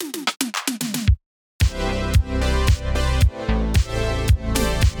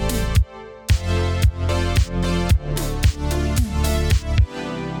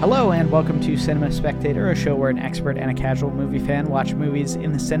welcome to Cinema Spectator, a show where an expert and a casual movie fan watch movies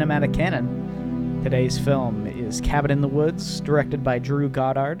in the cinematic canon. Today's film is Cabin in the Woods, directed by Drew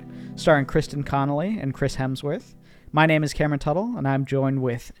Goddard, starring Kristen Connolly and Chris Hemsworth. My name is Cameron Tuttle, and I'm joined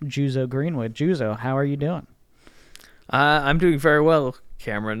with Juzo Greenwood. Juzo, how are you doing? I'm doing very well,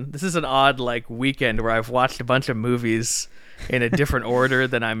 Cameron. This is an odd weekend where I've watched a bunch of movies in a different order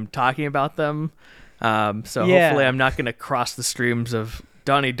than I'm talking about them. Hopefully I'm not going to cross the streams of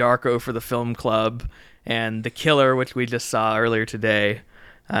Donnie Darko for the film club and The Killer, which we just saw earlier today,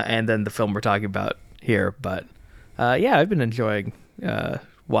 and then the film we're talking about here. But I've been enjoying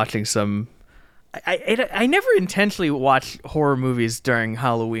watching some. I never intentionally watch horror movies during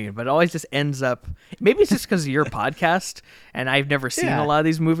Halloween, but it always just ends up. Maybe it's just because of your podcast, and I've never seen a lot of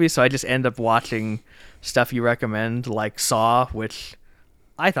these movies, so I just end up watching stuff you recommend, like Saw, which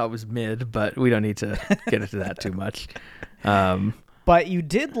I thought was mid, but we don't need to get into that too much. But you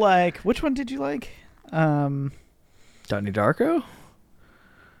did like... Which one did you like? Donnie Darko?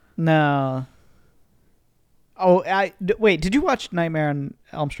 No. Wait, did you watch Nightmare on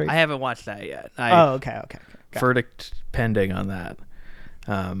Elm Street? I haven't watched that yet. Okay. Verdict pending on that.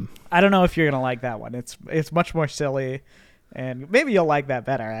 I don't know if you're going to like that one. It's much more silly, and maybe you'll like that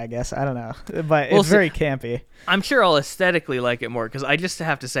better, I guess. I don't know. But it's very campy. I'm sure I'll aesthetically like it more, because I just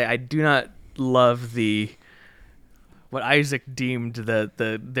have to say I do not love what Isaac deemed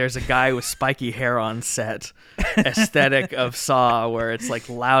the there's a guy with spiky hair on set aesthetic of Saw, where it's like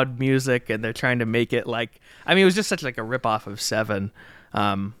loud music and they're trying to make it it was just such a ripoff of Seven.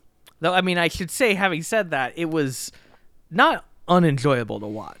 Though, I should say, having said that, it was not unenjoyable to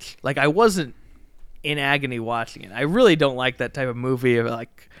watch. I wasn't in agony watching it. I really don't like that type of movie of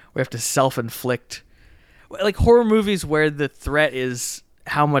we have to self-inflict, horror movies where the threat is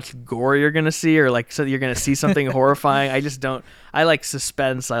how much gore you're gonna see, or so you're gonna see something horrifying. I just don't. I like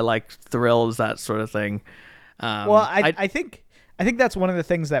suspense. I like thrills, that sort of thing. I think that's one of the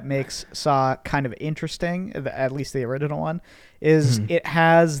things that makes Saw kind of interesting, at least the original one, is it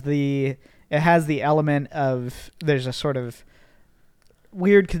has the element of there's a sort of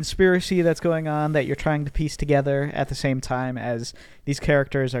weird conspiracy that's going on that you're trying to piece together at the same time as these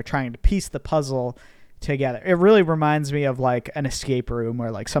characters are trying to piece the puzzle together. It really reminds me of an escape room,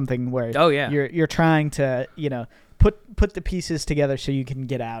 or something where you're trying to put the pieces together so you can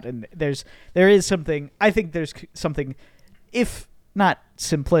get out. And there is something, I think there's something, if not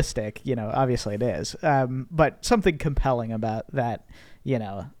simplistic, obviously it is, but something compelling about that,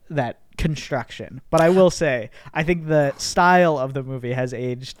 that construction. But I will say, I think the style of the movie has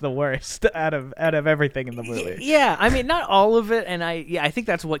aged the worst out of everything in the movie. Yeah, not all of it, and I think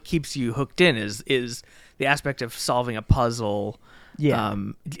that's what keeps you hooked in is the aspect of solving a puzzle.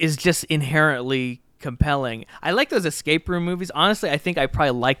 Is just inherently compelling. I like those escape room movies. Honestly, I think I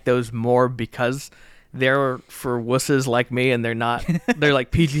probably like those more because they're for wusses like me, and they're not. They're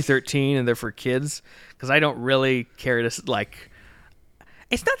PG-13 and they're for kids, because I don't really care to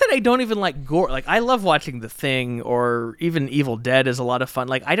It's not that I don't even like gore. I love watching The Thing, or even Evil Dead is a lot of fun.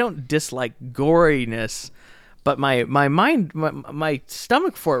 I don't dislike goriness, but my mind, my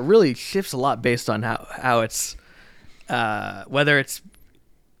stomach for it really shifts a lot based on how it's, whether it's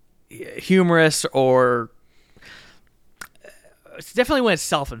humorous or it's definitely when it's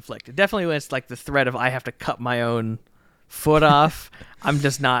self-inflicted. Definitely when it's the threat of I have to cut my own foot off. I'm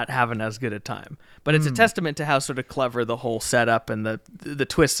just not having as good a time. But it's a testament to how sort of clever the whole setup and the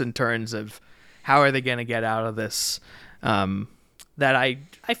twists and turns of how are they going to get out of this, that I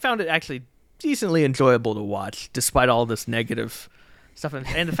found it actually decently enjoyable to watch, despite all this negative stuff.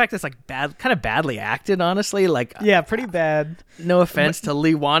 And the fact that it's kind of badly acted, honestly. Pretty bad. No offense to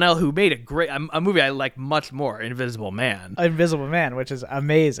Lee Whannell, who made a movie I like much more, Invisible Man. Invisible Man, which is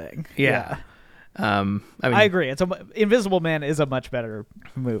amazing. Yeah. I agree. Invisible Man is a much better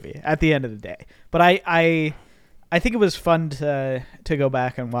movie at the end of the day. But I think it was fun to go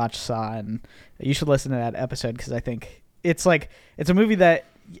back and watch Saw, and you should listen to that episode, because I think it's a movie that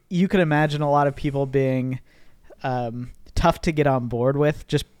you can imagine a lot of people being tough to get on board with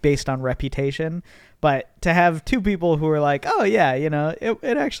just based on reputation. But to have two people who were like, oh yeah,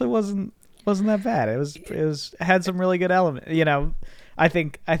 it actually wasn't that bad. It had some really good elements. I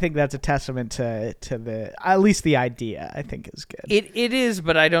think that's a testament to the, at least the idea, I think, is good. It is,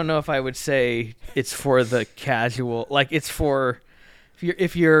 but I don't know if I would say it's for the casual. It's for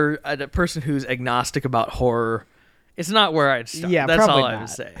if you're a person who's agnostic about horror. It's not where I'd start. Yeah, that's probably all I would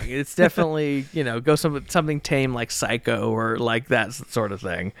say. It's definitely go something tame like Psycho, or that sort of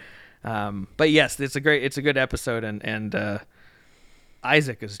thing. But yes, it's a good episode, and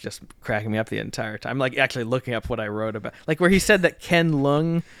Isaac is just cracking me up the entire time. I'm actually looking up what I wrote about, where he said that Ken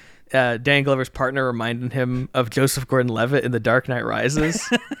Leung Danny Glover's partner reminded him of Joseph Gordon-Levitt in The Dark Knight Rises.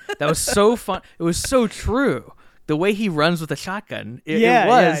 That was so fun. It was so true. The way he runs with a shotgun, it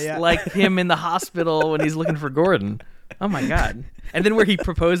was like him in the hospital when he's looking for Gordon. Oh my God. And then where he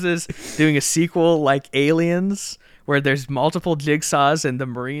proposes doing a sequel like Aliens, where there's multiple jigsaws and the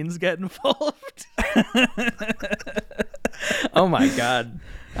Marines get involved. Oh my God.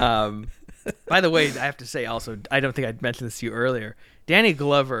 By the way, I have to say also, I don't think I mentioned this to you earlier. Danny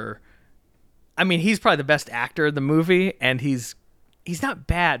Glover, I mean, he's probably the best actor in the movie, and he's not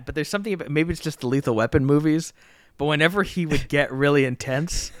bad, but there's something about, maybe it's just the Lethal Weapon movies, but whenever he would get really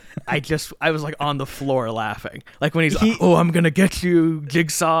intense, I was like on the floor laughing. Like when he's like, "Oh, I'm gonna get you,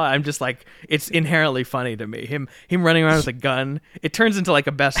 Jigsaw," I'm just like, it's inherently funny to me. Him running around with a gun, it turns into like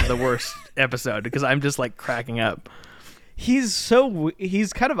a best of the worst episode because I'm just like cracking up. He's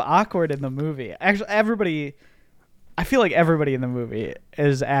kind of awkward in the movie. Actually, I feel like everybody in the movie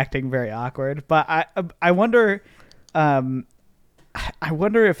is acting very awkward, but I wonder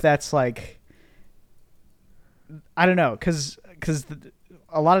if that's like, I don't know, because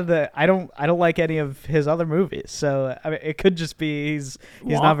a lot of I don't like any of his other movies, so I mean, it could just be he's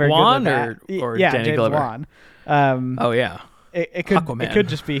not very Juan good at that. or yeah, Danny James Glover. Wan. Oh yeah, it could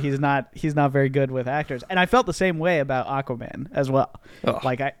just be he's not very good with actors, and I felt the same way about Aquaman as well. Oh.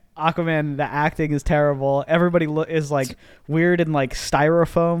 Like Aquaman, the acting is terrible. Everybody is like weird and like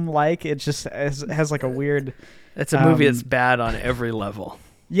styrofoam like. It just has like a weird. It's a movie that's bad on every level.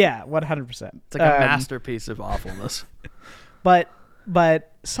 Yeah, 100%. It's like a masterpiece of awfulness. But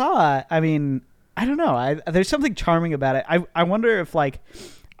Saw, I mean, I don't know. There's something charming about it. I wonder if like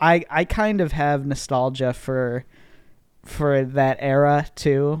I kind of have nostalgia for that era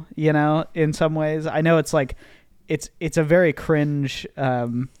too, you know, in some ways. I know it's like it's a very cringe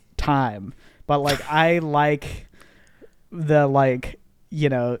time, but like I like the like, you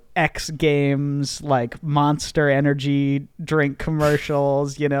know, X Games, like Monster Energy drink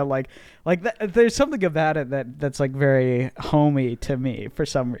commercials, you know, like that, there's something about it that's like very homey to me for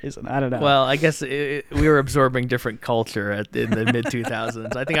some reason. I don't know. Well, I guess we were absorbing different culture in the mid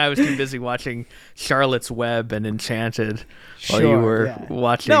 2000s. I think I was too busy watching Charlotte's Web and Enchanted while you were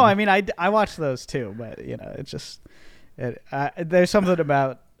watching. No, I mean I watched those too, but you know, it's just there's something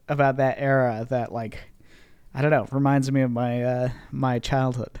about that era that like, I don't know, reminds me of my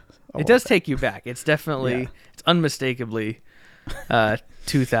childhood. It does take you back. It's definitely, it's unmistakably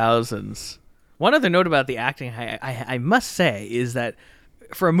 2000s. One other note about the acting, I must say, is that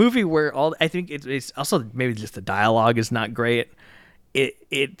for a movie where I think it's also maybe just the dialogue is not great.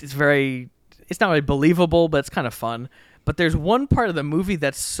 It's not really believable, but it's kind of fun. But there's one part of the movie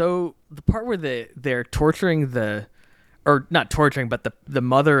that's the part where they're torturing or not torturing, but the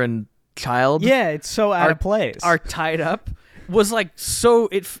mother and child, it's so out of place, are tied up, was like so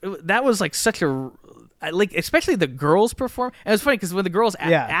that was like such a like, especially the girls perform. And it was funny because when the girls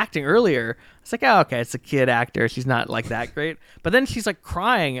acting earlier, it's like, oh, okay, it's a kid actor, she's not like that great, but then she's like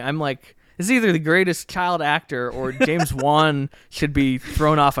crying. I'm like, this is either the greatest child actor or James Wan should be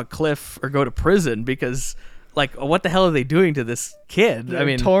thrown off a cliff or go to prison, because like, what the hell are they doing to this kid?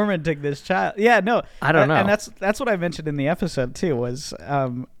 They're tormenting this child. Yeah, no, I don't know. And that's what I mentioned in the episode too, was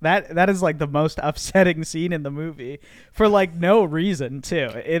that is like the most upsetting scene in the movie for like no reason too.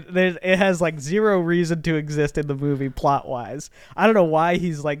 It has like zero reason to exist in the movie plot wise. I don't know why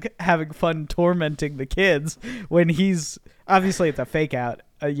he's like having fun tormenting the kids when he's obviously it's a fake out,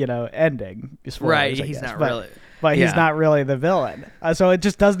 ending. Right, he's not really. But he's not really the villain, so it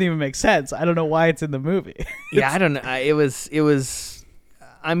just doesn't even make sense. I don't know why it's in the movie. I don't know. It was.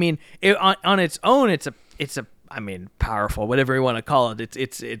 I mean, on its own, it's a. I mean, powerful, whatever you want to call it.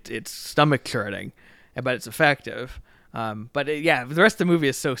 It's stomach churning, but it's effective. But the rest of the movie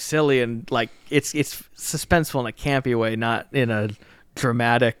is so silly and like it's suspenseful in a campy way, not in a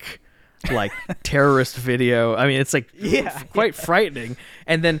dramatic, like terrorist video. I mean, it's like quite frightening.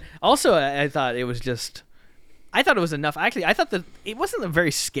 And then also, I thought it was enough. Actually, I thought that it wasn't a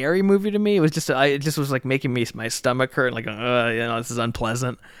very scary movie to me. It was just, it just was like making my stomach hurt. Like, this is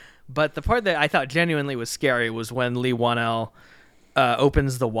unpleasant. But the part that I thought genuinely was scary was when Lee Whannell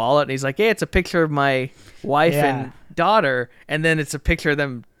opens the wallet and he's like, "Hey, it's a picture of my wife and daughter," and then it's a picture of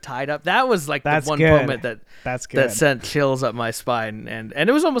them tied up. That was like the one moment that sent chills up my spine, and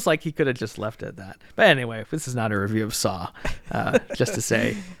it was almost like he could have just left it at that. But anyway, this is not a review of Saw. Just to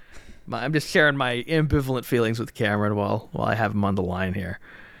say. I'm just sharing my ambivalent feelings with Cameron while I have him on the line here.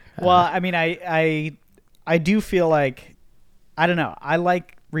 Well, I mean, I do feel like, I don't know, I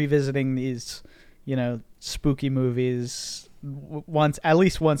like revisiting these, spooky movies at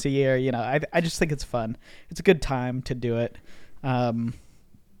least once a year. I just think it's fun. It's a good time to do it.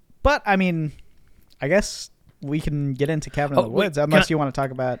 But I mean, I guess we can get into Cabin in the Woods unless you want to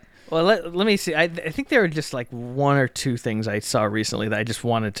talk about. Well, let me see. I think there were just like one or two things I saw recently that I just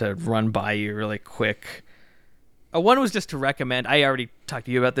wanted to run by you really quick. One was just to recommend. I already talked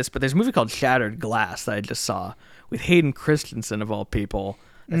to you about this, but there's a movie called Shattered Glass that I just saw with Hayden Christensen of all people.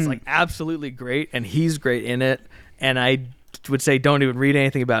 It's like absolutely great, and he's great in it. And I would say don't even read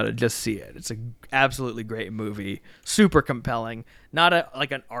anything about it, just see it. It's an absolutely great movie, super compelling. Not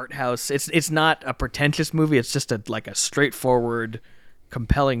like an art house. It's not a pretentious movie. It's just a straightforward,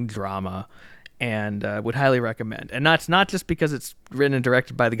 compelling drama, and would highly recommend. And it's not just because it's written and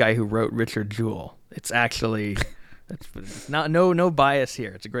directed by the guy who wrote Richard Jewell. It's actually it's not no bias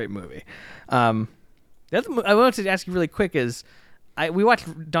here. It's a great movie. The other I wanted to ask you really quick is we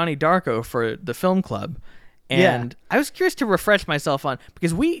watched Donnie Darko for the film club. And I was curious to refresh myself on,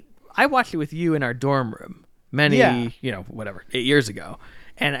 because I watched it with you in our dorm room many, 8 years ago.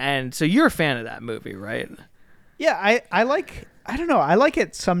 And so you're a fan of that movie, right? Yeah, I like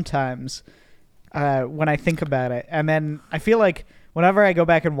it sometimes when I think about it. And then I feel like whenever I go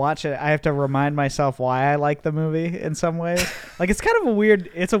back and watch it, I have to remind myself why I like the movie in some way. Like it's kind of a weird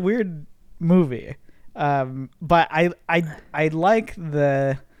movie. But I like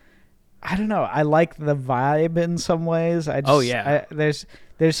I don't know. I like the vibe in some ways. There's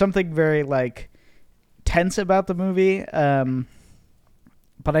something very like tense about the movie.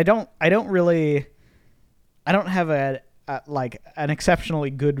 But I don't have like an exceptionally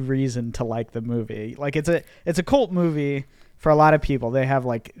good reason to like the movie. Like it's a cult movie for a lot of people. They have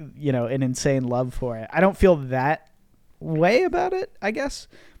like, an insane love for it. I don't feel that way about it, I guess,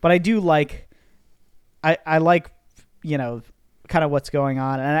 but I do like, I like, kind of what's going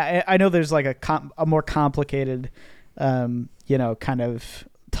on, and I know there's like a more complicated kind of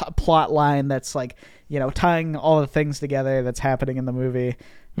plot line that's like tying all the things together that's happening in the movie.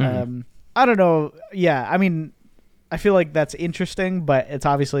 I don't know. Yeah, I mean, I feel like that's interesting, but it's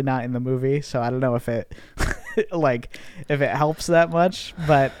obviously not in the movie, so I don't know if it if it helps that much.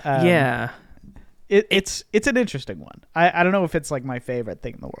 But it's an interesting one. I don't know if it's like my favorite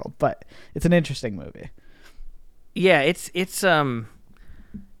thing in the world, but it's an interesting movie. Yeah, it's just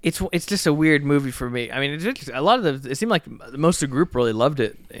a weird movie for me. I mean, it seemed like most of the group really loved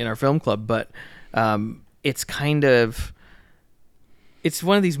it in our film club, but it's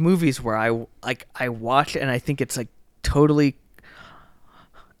one of these movies where I watch it and I think it's like totally.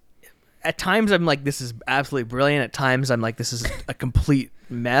 At times I'm like, this is absolutely brilliant. At times I'm like, this is a complete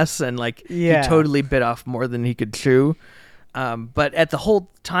mess, and like he totally bit off more than he could chew. But at the whole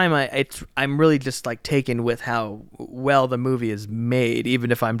time, I'm really just like taken with how well the movie is made,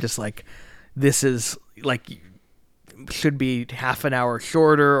 even if I'm just like, this is like should be half an hour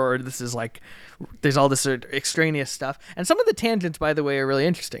shorter, or this is like there's all this extraneous stuff. And some of the tangents, by the way, are really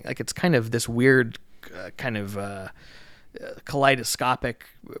interesting. Like it's kind of this weird kind of kaleidoscopic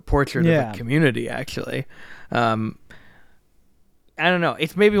portrait of a community, actually. I don't know.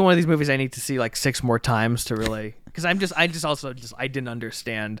 It's maybe one of these movies I need to see like 6 more times to really, because I didn't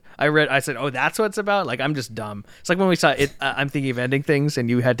understand. I said, oh, that's what it's about. Like I'm just dumb. It's like when we saw it. I'm Thinking of Ending Things, and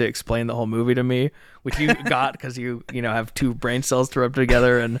you had to explain the whole movie to me, which you got because you have 2 brain cells to rub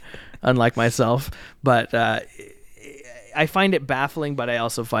together, and unlike myself. But I find it baffling, but I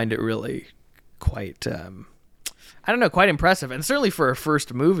also find it really quite, quite impressive. And certainly for a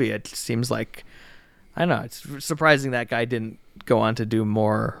first movie, it seems like, I don't know, it's surprising that guy didn't go on to do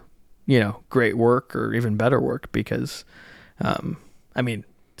more, great work or even better work, because, I mean,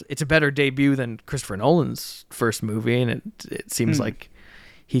 it's a better debut than Christopher Nolan's first movie, and it seems like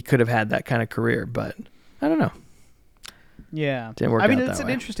he could have had that kind of career, but I don't know. Yeah. Didn't work out that way. It's an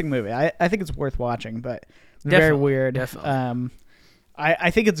interesting movie. I think it's worth watching, but very weird. Definitely.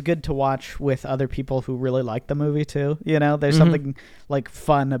 I think it's good to watch with other people who really like the movie too. There's something like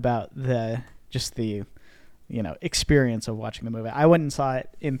fun about the experience of watching the movie. I went and saw it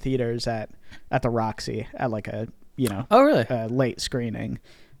in theaters at the Roxy at like a oh really a late screening,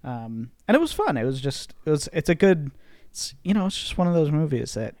 and it was fun. It's just one of those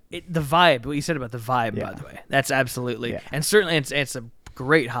movies that the vibe. What you said about the vibe, by the way, that's absolutely, and certainly it's a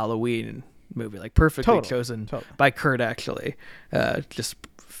great Halloween movie, like perfectly chosen by Kurt. Actually, just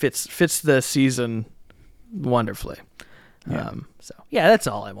fits the season wonderfully. So that's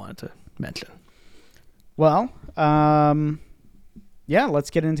all I wanted to mention. Well, let's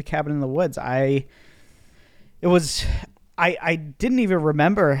get into Cabin in the Woods. I didn't even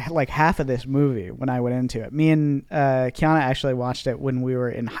remember like half of this movie when I went into it. Me and Kiana actually watched it when we were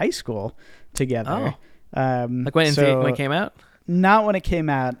in high school together. Like when it came out? Not when it came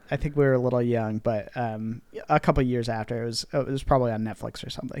out. I think we were a little young, but a couple years after, it was probably on Netflix or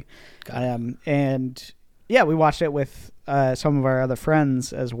something. And yeah, we watched it with some of our other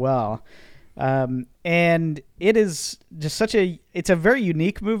friends as well. And it is just it's a very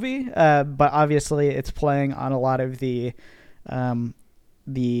unique movie, but obviously it's playing on a lot of the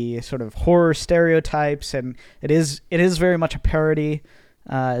sort of horror stereotypes, and it is very much a parody,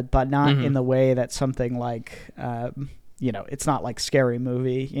 but not in the way that something like, it's not like Scary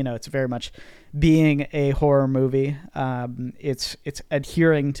Movie, it's very much being a horror movie. It's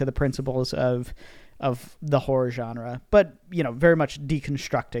adhering to the principles of the horror genre, but, very much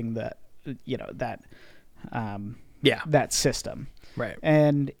deconstructing that system. Right.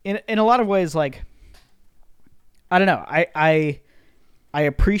 And in a lot of ways, like, I don't know, I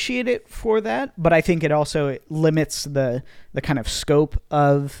appreciate it for that, but I think it also limits the kind of scope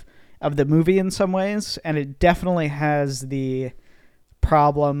of the movie in some ways, and it definitely has the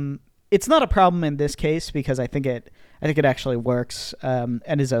problem. It's not a problem in this case because I think it actually works, and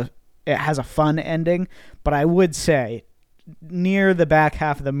it has a fun ending. But I would say near the back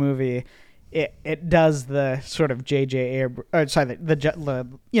half of the movie, it does the sort of J.J. Abrams,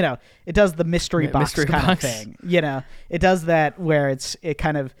 it does the mystery box kind of thing. It does that where it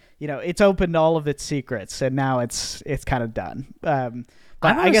kind of, it's opened all of its secrets and now it's kind of done. But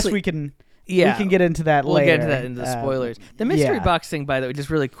honestly, I guess we can get into that later. We'll get into that in the spoilers. The mystery box thing, by the way, just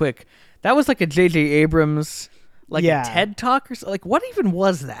really quick, that was like a J.J. Abrams, a TED Talk or something. Like, what even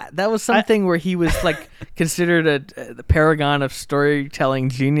was that? That was something where he was like considered the paragon of storytelling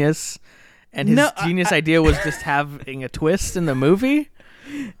genius, and his genius idea was just having a twist in the movie.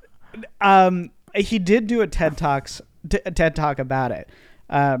 He did do a TED Talk about it,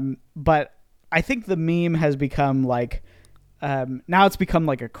 but I think the meme has become like. Now it's become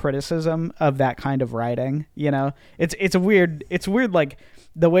like a criticism of that kind of writing. It's weird like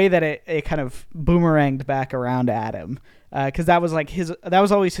the way that it kind of boomeranged back around at him, because that was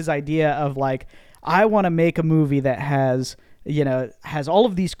always his idea of like, I want to make a movie that has all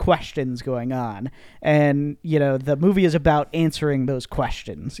of these questions going on, and the movie is about answering those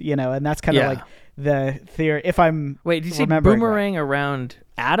questions, and that's kind of like the theory. If I'm did you say boomerang around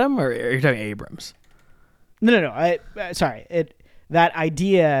Adam, or are you talking Abrams? No. Sorry. That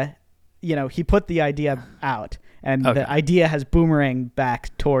idea, he put the idea out, and the idea has boomeranged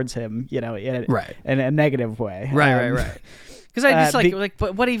back towards him, in a negative way. Right. Because I just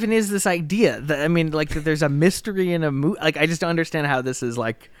but what even is this idea? There's a mystery in a movie. Like, I just don't understand how this is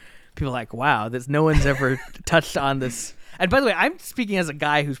like. People are like, wow, no one's ever touched on this. And by the way, I'm speaking as a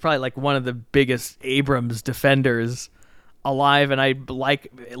guy who's probably like one of the biggest Abrams defenders alive, and I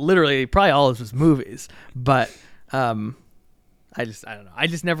like literally probably all of his movies, but I don't know. I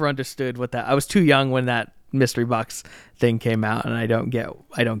just never understood what that. I was too young when that mystery box thing came out, and I don't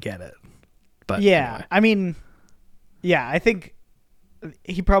get it. But anyway. I think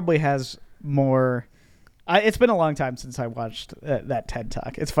he probably has more. It's been a long time since I watched that TED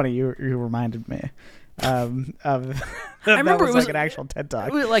Talk. It's funny you reminded me of. I remember it was like an actual TED Talk,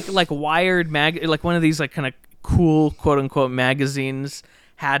 it was like Wired like one of these like kind of cool quote unquote magazines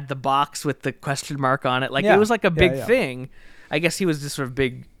had the box with the question mark on it. Like it was like a big thing. I guess he was just sort of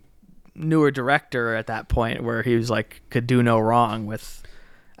big newer director at that point where he was like could do no wrong with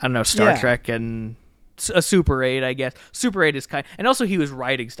Star Trek and a Super 8, I guess. Super 8 is and also he was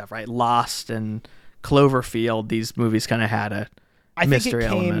writing stuff, right? Lost and Cloverfield, these movies kind of had a mystery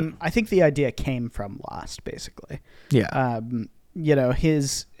element. I think the idea came from Lost, basically. Yeah.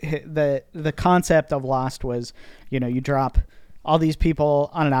 The concept of Lost was, you drop all these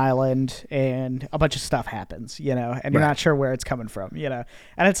people on an island and a bunch of stuff happens, and you're not sure where it's coming from, and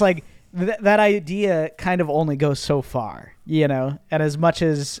it's like that idea kind of only goes so far, and as much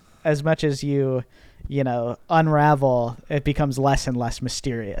as you unravel, it becomes less and less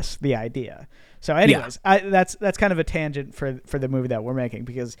mysterious, the idea. So anyways, that's kind of a tangent for the movie that we're making,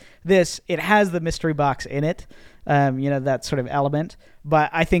 because it has the mystery box in it, that sort of element.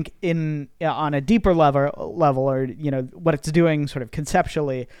 But I think on a deeper level, or what it's doing sort of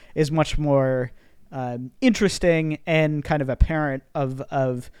conceptually is much more interesting and kind of apparent of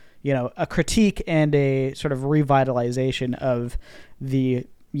a critique and a sort of revitalization of the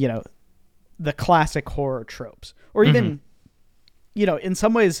classic horror tropes, or even. In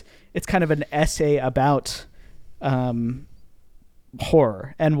some ways, it's kind of an essay about horror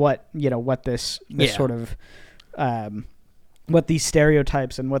and what this sort of what these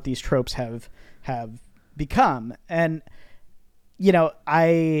stereotypes and what these tropes have become. And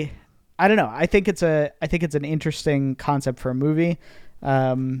I don't know. I think it's an interesting concept for a movie.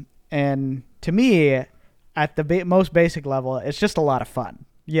 And to me, at the most basic level, it's just a lot of fun.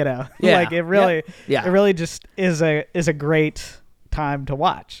 Yeah. Like it really, yeah. it really just is a great time to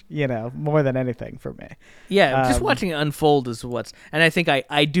watch. More than anything for me. Yeah, just watching it unfold is and I think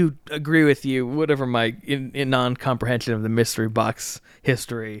I do agree with you. Whatever my in non-comprehension of the mystery box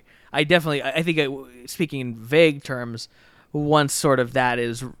history, I think speaking in vague terms, once sort of that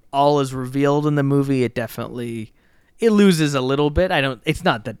is revealed in the movie, it loses a little bit. It's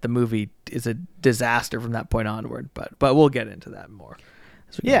not that the movie is a disaster from that point onward, but we'll get into that more.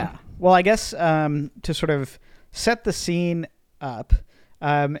 Yeah. Well, I guess to sort of set the scene up,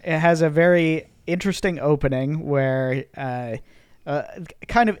 it has a very interesting opening where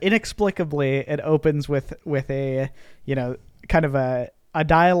kind of inexplicably it opens with a kind of a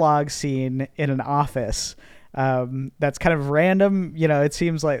dialogue scene in an office that's kind of random. It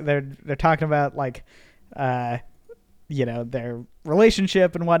seems like they're talking about like their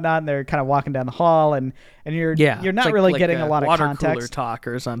relationship and whatnot, and they're kind of walking down the hall, and you're not really getting a lot of context. Water cooler talk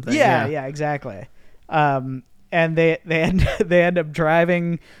or something. Yeah, exactly. And they end up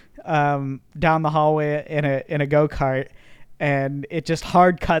driving down the hallway in a go-kart, and it just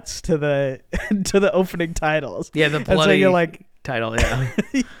hard cuts to the to the opening titles. Yeah, the bloody so you're like, title. Yeah,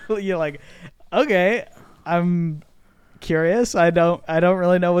 you're like, okay, I'm curious. I don't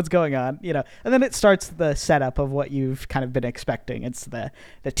really know what's going on, and then it starts the setup of what you've kind of been expecting. It's the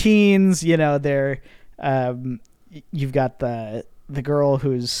teens, they're you've got the girl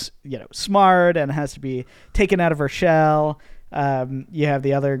who's smart and has to be taken out of her shell. You have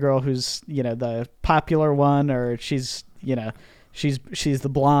the other girl who's the popular one, or she's the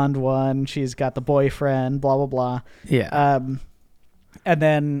blonde one. She's got the boyfriend, blah blah blah. Yeah. And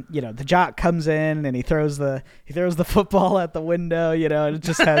then the jock comes in and he throws the football at the window. And it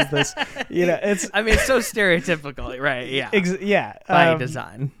just has this. It's. I mean, it's so stereotypical, right? Yeah. Yeah. By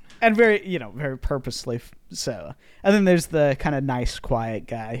design. And very very purposely so. And then there's the kind of nice, quiet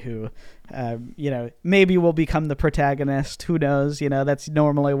guy who, maybe will become the protagonist. Who knows? That's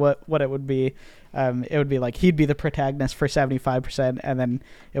normally what it would be. It would be like he'd be the protagonist for 75%, and then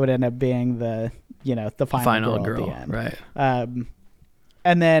it would end up being the the final girl at the end. Right.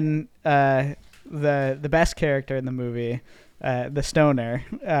 And then the best character in the movie, the stoner,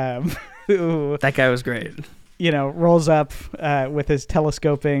 who that guy was great. Rolls up with his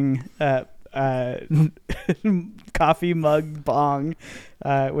telescoping coffee mug bong,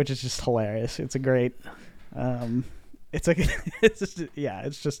 which is just hilarious. It's a great. It's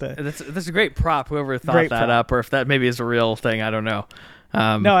just a. That's a great prop. Whoever thought that up, or if that maybe is a real thing, I don't know.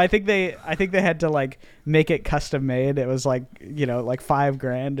 No, I think they had to like make it custom made. It was like like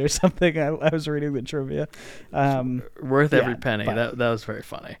 $5,000 or something. I was reading the trivia. Worth every penny. That was very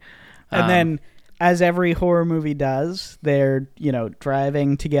funny. And then, as every horror movie does, they're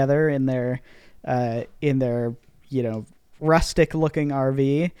driving together in their rustic looking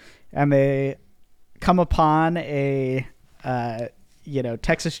RV, and they come upon a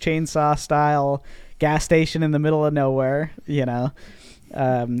Texas Chainsaw style gas station in the middle of nowhere.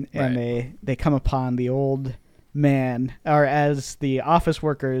 And right. they come upon the old man, or as the office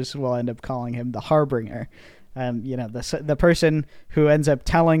workers will end up calling him, the harbinger. The person who ends up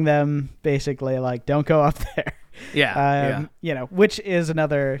telling them basically like, don't go up there. Yeah. Which is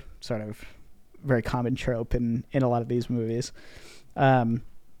another sort of very common trope in a lot of these movies. And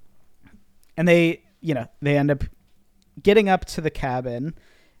they end up getting up to the cabin,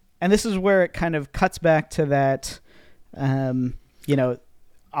 and this is where it kind of cuts back to that,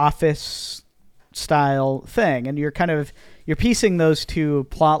 office style thing, and you're piecing those two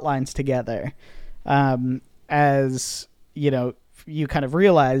plot lines together, as you kind of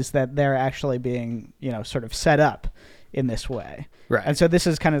realize that they're actually being sort of set up in this way, right? And so this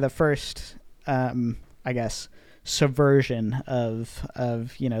is kind of the first, I guess, subversion of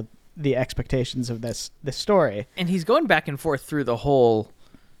the expectations of this story. And he's going back and forth through the whole,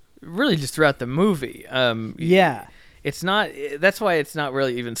 really just throughout the movie. It's not. That's why it's not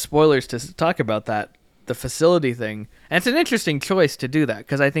really even spoilers to talk about that, the facility thing. And it's an interesting choice to do that,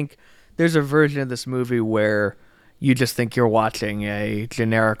 because I think there's a version of this movie where you just think you're watching a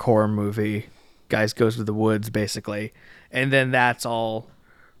generic horror movie. Guys goes to the woods, basically, and then that's all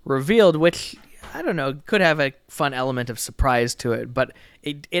revealed, which I don't know, could have a fun element of surprise to it, but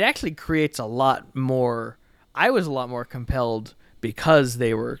it actually creates a lot more. I was a lot more compelled because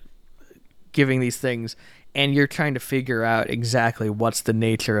they were giving these things, and you're trying to figure out exactly what's the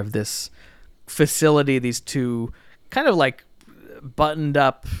nature of this facility these two kind of like buttoned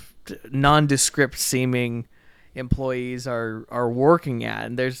up, nondescript seeming employees are working at.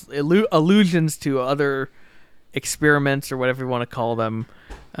 And there's allusions to other experiments or whatever you want to call them.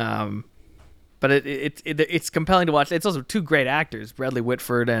 but it's compelling to watch. It's also two great actors, Bradley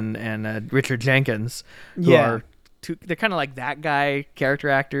Whitford and Richard Jenkins, who are they're kind of like that guy character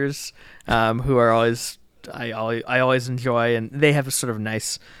actors, who are always I always enjoy, and they have a sort of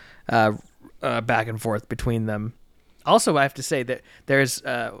nice back and forth between them. Also, I have to say that there's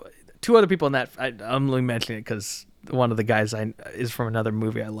two other people in that. I'm only mentioning it because one of the guys is from another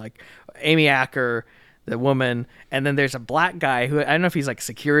movie I like, Amy Acker, the woman, and then there's a black guy who I don't know if he's like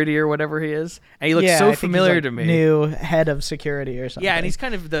security or whatever he is, and he looks so familiar to me. New head of security or something. Yeah, and he's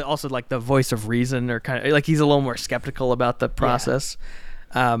kind of also like the voice of reason, or kind of like he's a little more skeptical about the process.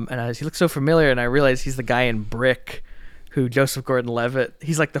 And he looks so familiar, and I realized he's the guy in Brick, who Joseph Gordon-Levitt.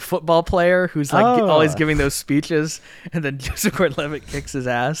 He's like the football player who's like always giving those speeches, and then Joseph Gordon-Levitt kicks his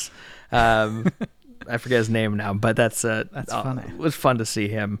ass. I forget his name now, but that's funny. It was fun to see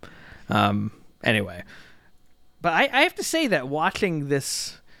him. Anyway, but I have to say that watching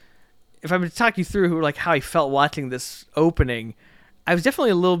this, if I'm to talk you through like how I felt watching this opening, I was definitely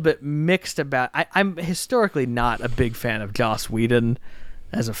a little bit mixed about. I'm historically not a big fan of Joss Whedon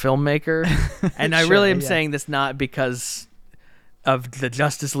as a filmmaker, and I really am saying this not because of the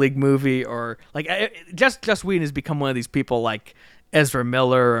Justice League movie or like Joss Whedon has become one of these people like Ezra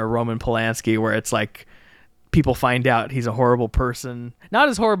Miller or Roman Polanski, where it's like people find out he's a horrible person. Not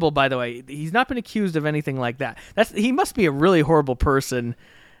as horrible, by the way. He's not been accused of anything like that. He must be a really horrible person.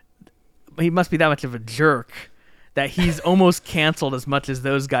 He must be that much of a jerk that he's almost canceled as much as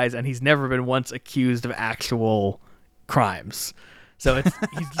those guys, and he's never been once accused of actual crimes. So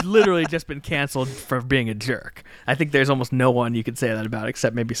he's literally just been canceled for being a jerk. I think there's almost no one you could say that about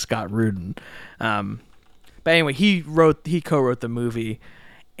except maybe Scott Rudin. But anyway, he co-wrote the movie,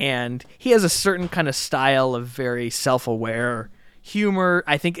 and he has a certain kind of style of very self-aware humor.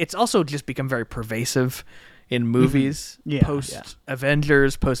 I think it's also just become very pervasive in movies.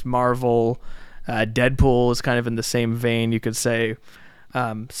 Post-Avengers, post-Marvel. Deadpool is kind of in the same vein, you could say.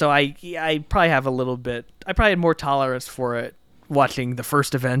 So I probably have a little bit... I probably had more tolerance for it watching the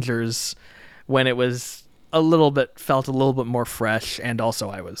first Avengers when it was felt a little bit more fresh, and also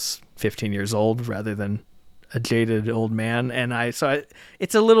I was 15 years old rather than a jaded old man, and it's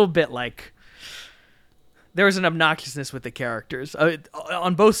a little bit like there was an obnoxiousness with the characters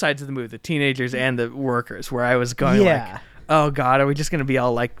on both sides of the movie, the teenagers and the workers, where I was going like, oh God, are we just going to be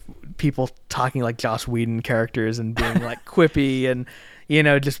all like people talking like Joss Whedon characters and being like quippy and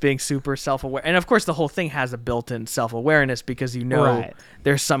just being super self-aware. And of course the whole thing has a built-in self-awareness because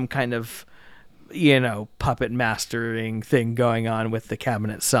there's some kind of puppet mastering thing going on with the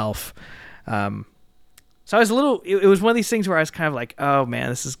cabinet itself. So I was it was one of these things where I was kind of like, oh man,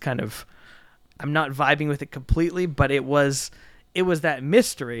 this is kind of, I'm not vibing with it completely, but it was that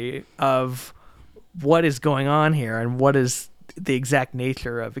mystery of what is going on here and what is the exact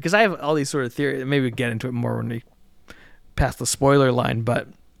nature of, because I have all these sort of theories, maybe we get into it more when we pass the spoiler line, but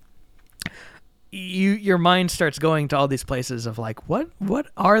your mind starts going to all these places of like, what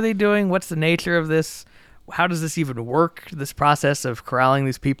are they doing? What's the nature of this? How does this even work? This process of corralling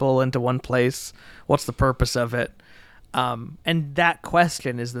these people into one place. What's the purpose of it? And that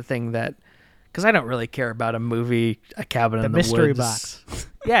question is the thing that, because I don't really care about a movie, A Cabin in the Woods. The mystery box.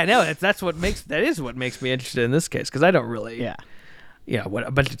 Yeah, no, that is what makes me interested in this case, because I don't really, what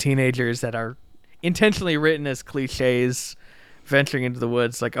a bunch of teenagers that are intentionally written as cliches venturing into the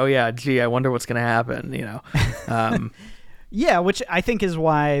woods, like, oh yeah, gee, I wonder what's going to happen, Yeah, which I think is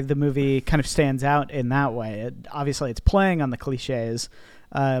why the movie kind of stands out in that way. Obviously, it's playing on the cliches,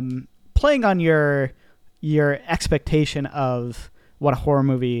 playing on your expectation of what a horror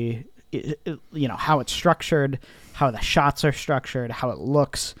movie, how it's structured, how the shots are structured, how it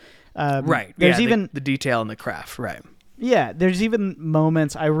looks. Right. There's even the detail and the craft. Right. Yeah, there's even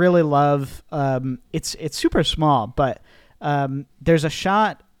moments I really love. It's super small, but there's a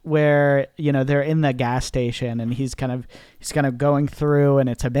shot where they're in the gas station and he's kind of going through and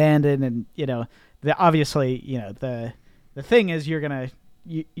it's abandoned, and the thing is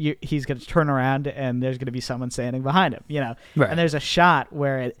he's gonna turn around and there's gonna be someone standing behind him, right. And there's a shot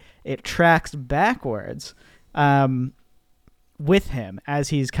where it tracks backwards with him as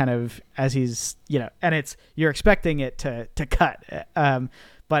he's and it's, you're expecting it to cut,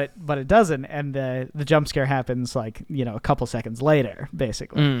 but it doesn't, and the jump scare happens like a couple seconds later,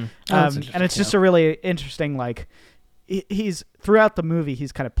 basically. And it's just a really interesting, like, he's throughout the movie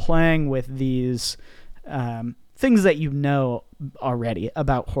he's kind of playing with these things that already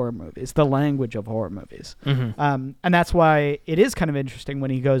about horror movies, the language of horror movies. And that's why it is kind of interesting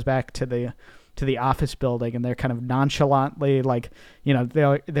when he goes back to the office building and they're kind of nonchalantly like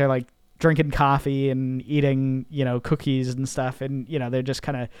they're like drinking coffee and eating, cookies and stuff. And, they're just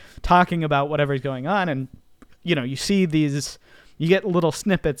kind of talking about whatever's going on. And, you see you get little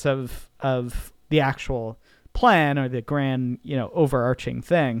snippets of the actual plan or the grand, overarching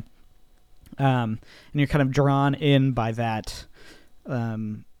thing. And you're kind of drawn in by that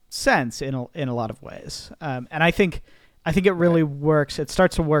sense in a lot of ways. And I think it really works. It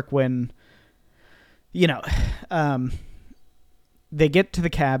starts to work when, they get to the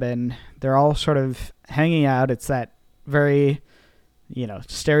cabin. They're all sort of hanging out. It's that very,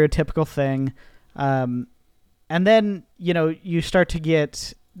 stereotypical thing. And then, you start to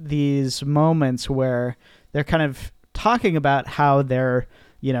get these moments where they're kind of talking about how they're,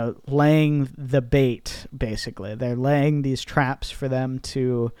 laying the bait, basically. They're laying these traps for them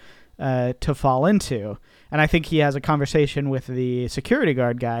to fall into. And I think he has a conversation with the security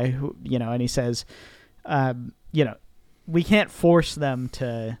guard guy who, and he says, we can't force them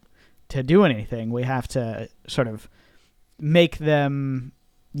to do anything. We have to sort of make them,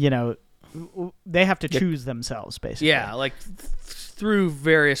 they have to choose themselves, basically. Yeah, like through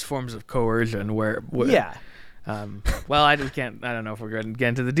various forms of coercion yeah. Well, I don't know if we're going to get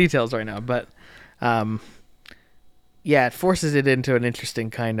into the details right now, but it forces it into an interesting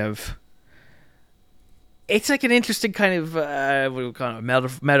kind of, it's like an interesting kind of, what do we call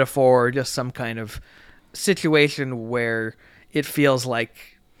it, metaphor, or just some kind of situation where it feels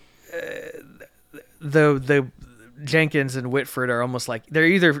like the Jenkins and Whitford are almost like they're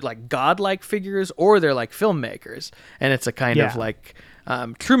either like godlike figures or they're like filmmakers, and it's a kind of like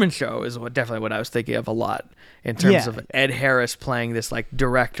Truman Show is definitely what I was thinking of a lot in terms of Ed Harris playing this like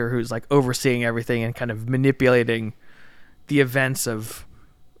director who's like overseeing everything and kind of manipulating the events of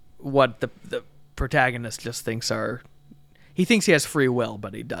what the protagonist just thinks are. He thinks he has free will,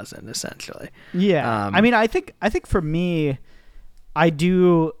 but he doesn't, essentially. Yeah. I think for me, I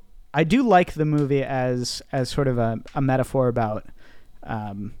do like the movie as sort of a metaphor about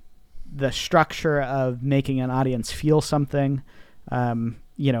the structure of making an audience feel something,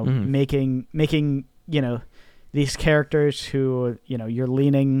 making these characters who, you're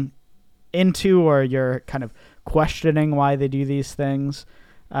leaning into or you're kind of questioning why they do these things.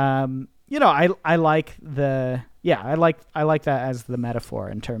 I like the... Yeah, I like that as the metaphor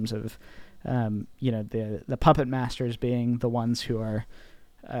in terms of, the puppet masters being the ones who are,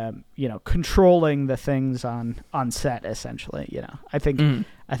 controlling the things on set, essentially. I think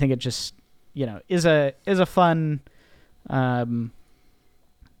it just, is a fun, it's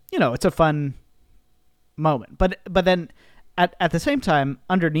a fun moment. But then at the same time,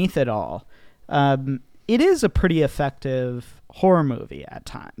 underneath it all, it is a pretty effective horror movie at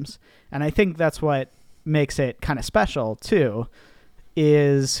times, and I think that's what makes it kind of special too,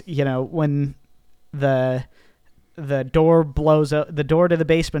 is when the door blows up, the door to the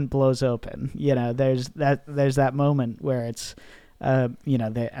basement blows open. There's that moment where it's and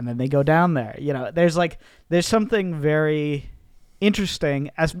then they go down there. There's something very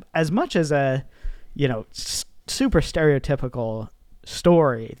interesting, as much as a super stereotypical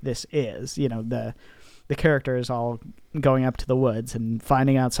story this is. The character is all going up to the woods and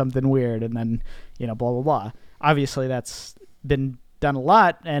finding out something weird, and then, blah, blah, blah. Obviously, that's been done a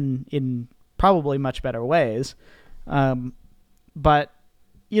lot and in probably much better ways. But,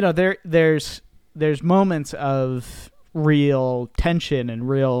 there's moments of real tension and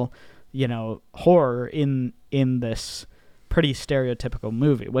real, horror in this pretty stereotypical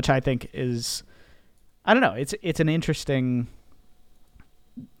movie, which I think is, I don't know, it's an interesting,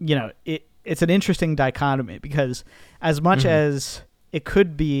 it's an interesting dichotomy, because as much as it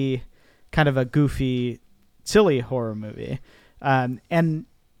could be kind of a goofy, silly horror movie, and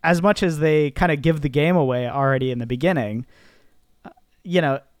as much as they kind of give the game away already in the beginning,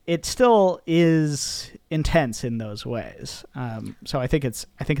 it still is intense in those ways. So I think it's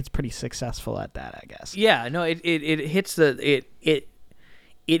pretty successful at that, I guess. Yeah, no, it hits it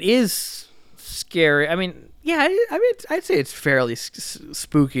is scary. I mean, I'd say it's fairly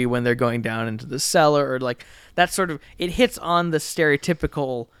spooky when they're going down into the cellar, or like that sort of, it hits on the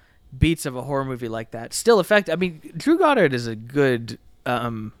stereotypical beats of a horror movie like that. Still effective. I mean, Drew Goddard is a good,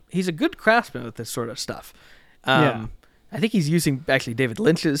 he's a good craftsman with this sort of stuff. I think he's using actually David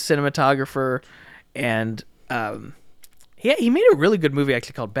Lynch's cinematographer, and he made a really good movie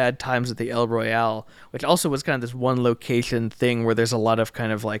actually called Bad Times at the El Royale, which also was kind of this one location thing where there's a lot of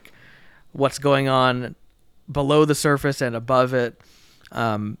kind of like what's going on below the surface and above it,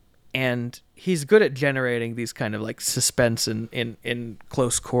 and he's good at generating these kind of like suspense in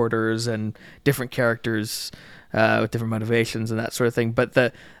close quarters and different characters with different motivations and that sort of thing. But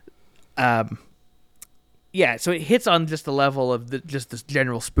yeah, so it hits on just the level of just this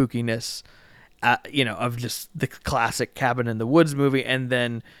general spookiness, of just the classic Cabin in the Woods movie, and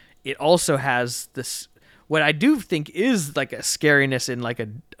then it also has this, what I do think is like a scariness in like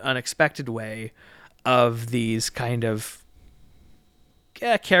an unexpected way of these kind of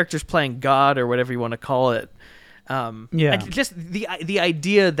characters playing God or whatever you want to call it. Just the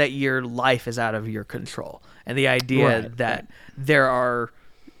idea that your life is out of your control, and the idea that there are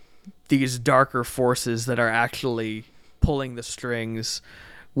these darker forces that are actually pulling the strings,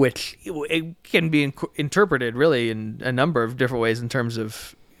 which it can be interpreted really in a number of different ways in terms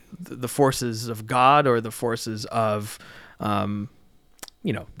of the forces of God or the forces of, the media,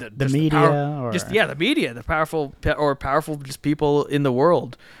 the media, the powerful just people in the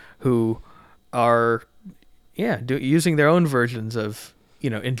world who are, using their own versions of,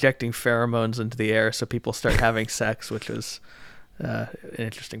 injecting pheromones into the air so people start having sex, which was an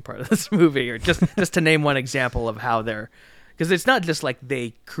interesting part of this movie, or just to name one example of how because it's not just like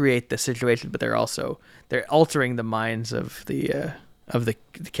they create the situation, but they're altering the minds of the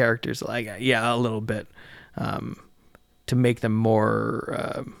characters, like a little bit, to make them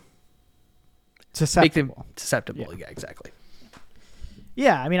more susceptible. Yeah, exactly.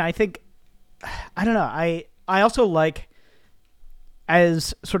 Yeah, I mean, I think, I don't know. I also like,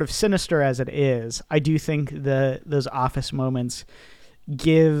 as sort of sinister as it is, I do think those office moments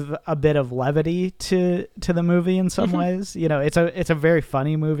give a bit of levity to the movie in some ways. It's a very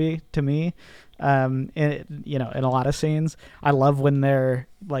funny movie to me. In a lot of scenes, I love when they're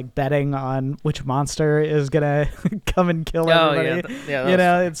like betting on which monster is gonna come and kill everybody.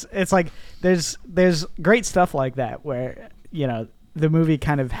 It's like there's great stuff like that where the movie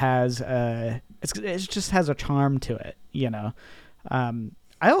kind of has it just has a charm to it.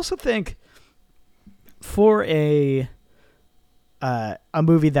 I also think for a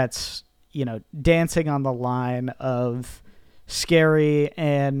movie that's dancing on the line of scary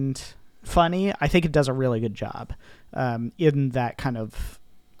and funny, I think it does a really good job in that kind of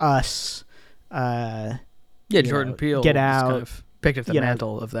Us. Jordan Peele Get Out, kind of picked up the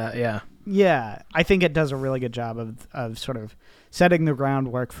mantle of that. Yeah, I think it does a really good job of sort of setting the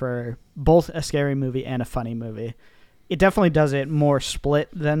groundwork for both a scary movie and a funny movie. It definitely does it more split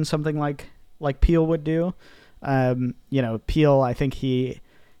than something like Peele would do. Peele, I think he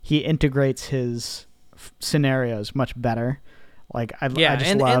integrates his scenarios much better. Like I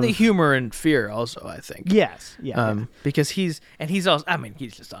just love... and the humor and fear also, I think. Yes, because he's also, I mean,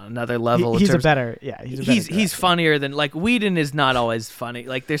 he's just on another level. He's funnier than, like, Whedon is not always funny.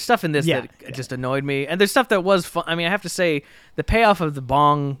 Like, there's stuff in this that just annoyed me, and there's stuff that was fun. I mean, I have to say, the payoff of the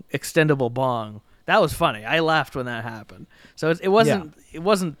extendable bong, that was funny. I laughed when that happened. So it wasn't a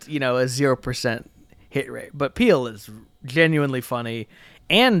 0% hit rate, but Peele is genuinely funny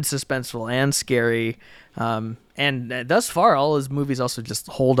and suspenseful and scary. And thus far, all his movies also just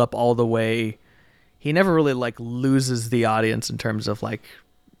hold up all the way. He never really like loses the audience in terms of like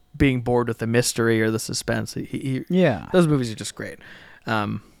being bored with the mystery or the suspense. Those movies are just great.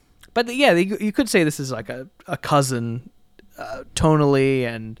 But you could say this is like a cousin tonally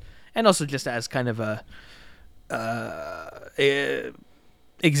and also just as kind of a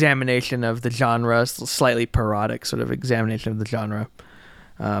examination of the genre, slightly parodic sort of examination of the genre.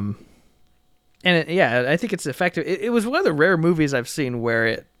 I think it's effective. It was one of the rare movies I've seen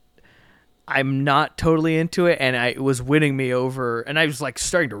where I'm not totally into it, and it was winning me over, and I was like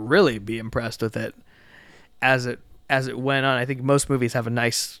starting to really be impressed with it as it went on. I think most movies have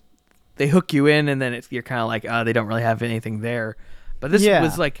they hook you in, and then you're kind of like, oh, they don't really have anything there. But this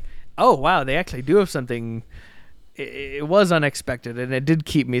was like, oh wow, they actually do have something. It was unexpected, and it did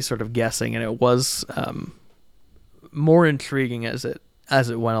keep me sort of guessing, and it was more intriguing as it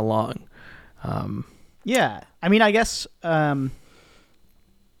went along. I mean, I guess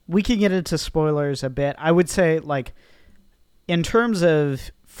we can get into spoilers a bit. I would say, like, in terms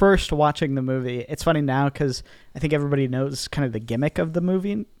of first watching the movie, it's funny now because I think everybody knows kind of the gimmick of the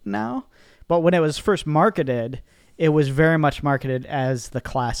movie now. But when it was first marketed, it was very much marketed as the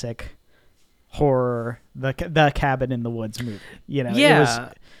classic horror, the Cabin in the Woods movie.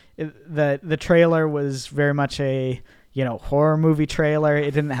 The trailer was very much a horror movie trailer.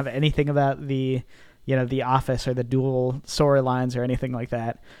 It didn't have anything about the Office or the dual storylines or anything like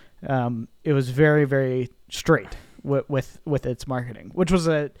that. It was very, very straight with its marketing, which was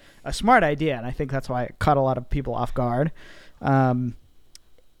a smart idea, and I think that's why it caught a lot of people off guard. I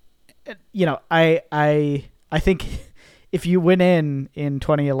think if you went in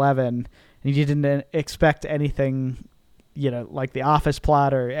 2011 and you didn't expect anything, like the Office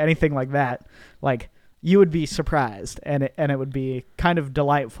plot or anything like that, like, you would be surprised, and it would be kind of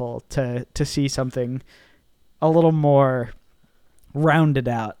delightful to see something a little more rounded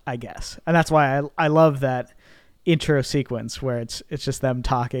out, I guess. And that's why I love that intro sequence where it's just them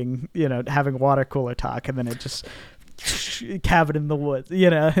talking, having water cooler talk, and then it just cabin in the woods,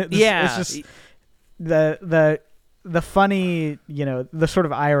 it's just the funny, the sort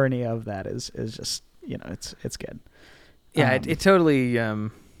of irony of that is just, it's good. Yeah, it totally.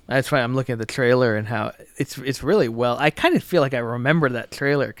 That's why I'm looking at the trailer and how it's really well. I kind of feel like I remember that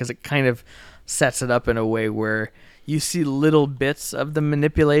trailer because it kind of sets it up in a way where you see little bits of the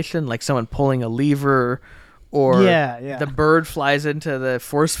manipulation, like someone pulling a lever, or the bird flies into the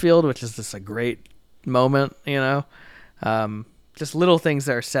force field, which is just a great moment. Just little things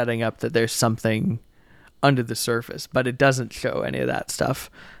that are setting up that there's something under the surface, but it doesn't show any of that stuff.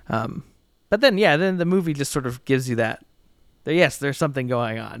 But then the movie just sort of gives you that. Yes, there's something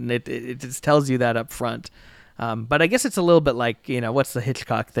going on. It just tells you that up front. But I guess it's a little bit like, what's the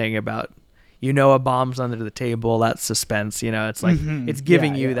Hitchcock thing about, a bomb's under the table, that's suspense. It's like it's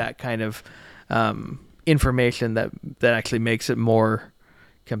giving you that kind of information that actually makes it more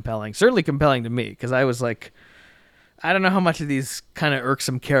compelling. Certainly compelling to me, because I was like, I don't know how much of these kind of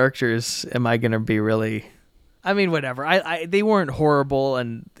irksome characters am I going to be really... I mean, whatever. They weren't horrible,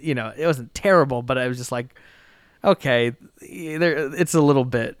 and, it wasn't terrible, but I was just like... Okay, it's a little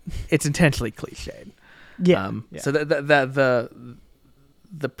bit. It's intentionally cliched. Yeah. So the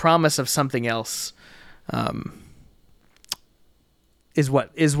promise of something else, is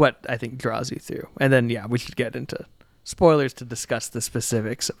what I think draws you through. And then we should get into spoilers to discuss the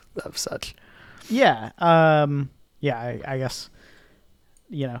specifics of such. Yeah. I guess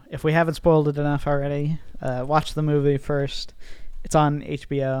if we haven't spoiled it enough already, watch the movie first. It's on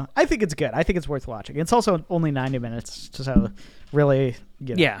HBO. I think it's good. I think it's worth watching. It's also only 90 minutes, so really,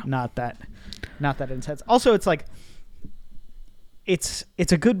 not that intense. Also, it's like it's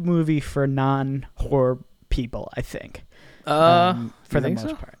a good movie for non-horror people, I think. For the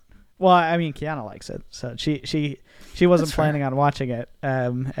most part. Well, I mean, Kiana likes it, so she wasn't planning on watching it,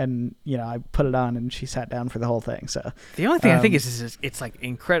 and I put it on and she sat down for the whole thing. So the only thing I think is it's like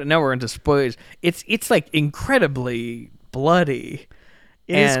incredible. Now we're into spoilers. It's like incredibly bloody.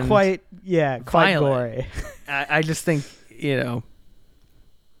 It is quite gory. I just think,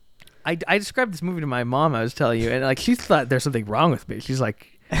 I described this movie to my mom, I was telling you, and like she thought there's something wrong with me. She's like,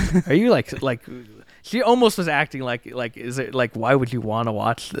 are you like she almost was acting like is it like, why would you want to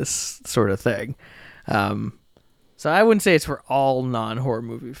watch this sort of thing? So I wouldn't say it's for all non-horror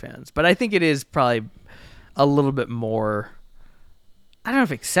movie fans, but I think it is probably a little bit more, I don't know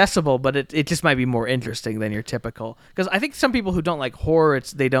if accessible, but it just might be more interesting than your typical. Because I think some people who don't like horror,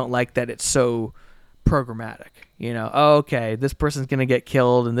 they don't like that it's so programmatic. Okay, this person's gonna get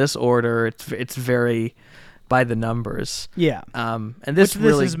killed in this order. It's very by the numbers. Yeah. And this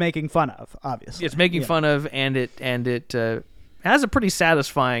is making fun of, obviously. It's making fun of, and it has a pretty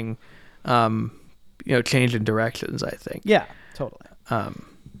satisfying, change in directions, I think. Yeah, totally.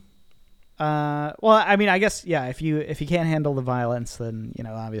 Well, I mean, I guess, if you can't handle the violence, then,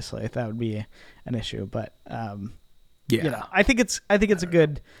 obviously that would be an issue. But, I think it's a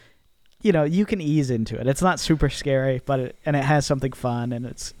good, you can ease into it. It's not super scary, but it has something fun, and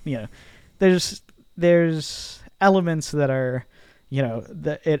it's, there's elements that are,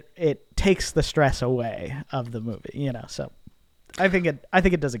 it takes the stress away of the movie, so I think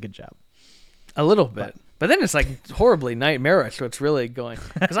it does a good job. A little bit. But then it's like horribly nightmarish what's really going.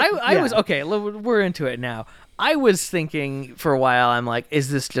 Because I was, okay, we're into it now. I was thinking for a while, I'm like, is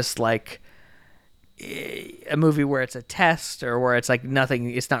this just like a movie where it's a test, or where it's like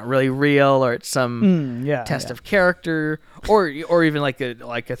nothing, it's not really real, or it's some test of character, or even like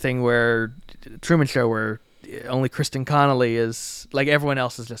a thing where Truman Show where only Kristen Connolly is, like everyone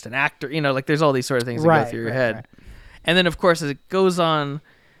else is just an actor, like there's all these sort of things that go through your head. Right. And then of course as it goes on,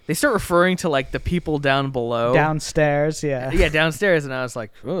 they start referring to like the people down below. Downstairs, yeah. Yeah, downstairs. And I was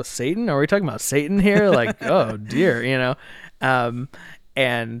like, oh, Satan? Are we talking about Satan here? Like, oh, dear,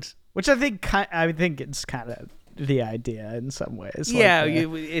 and... Which I think it's kind of the idea in some ways. Yeah,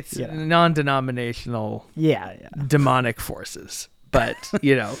 it's non-denominational demonic forces. But,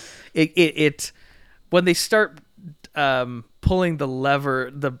 it when they start pulling the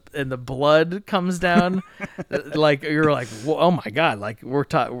lever, and the blood comes down, like you're like, oh my god, like we're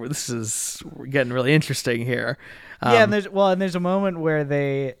getting really interesting here. And there's a moment where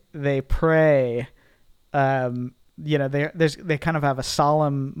they pray. They kind of have a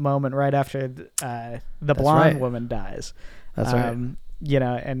solemn moment right after the blonde woman dies. That's right.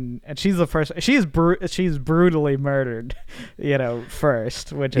 And she's the first. She's brutally murdered,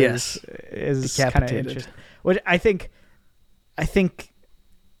 first, which is kind of interesting. Which I think,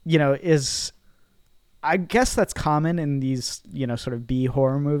 is I guess that's common in these, sort of B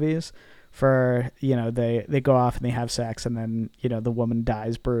horror movies for, they go off and they have sex and then, the woman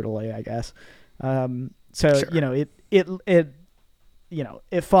dies brutally, I guess. So, sure. it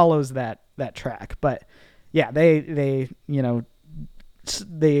follows that track, but yeah, they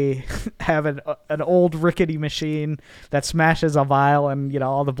have an old rickety machine that smashes a vial and,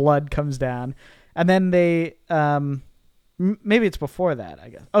 all the blood comes down. And then they, maybe it's before that, I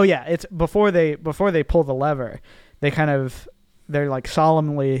guess. Oh yeah, it's before they pull the lever. They're like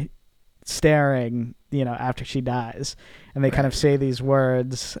solemnly staring, after she dies, and they kind of say these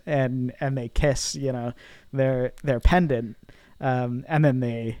words and they kiss, their pendant, and then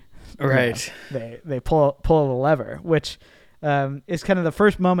they they pull the lever, which is kind of the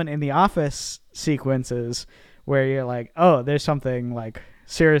first moment in the Office sequences where you're like, oh, there's something like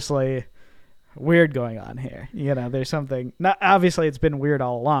seriously weird going on here. There's something. Not obviously it's been weird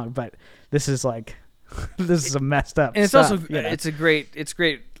all along, but this is like this is a messed up. And it's stuff, also it's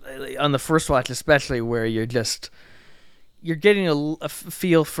great on the first watch, especially where you're getting a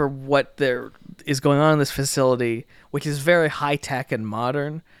feel for what there is going on in this facility, which is very high tech and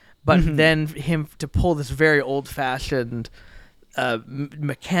modern. But then him to pull this very old fashioned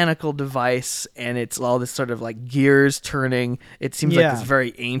mechanical device, and it's all this sort of like gears turning. It seems like this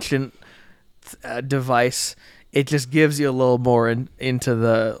very ancient device. It just gives you a little more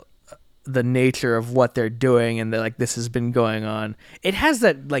into the nature of what they're doing, and like this has been going on. It has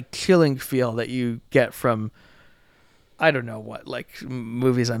that like chilling feel that you get from, I don't know what like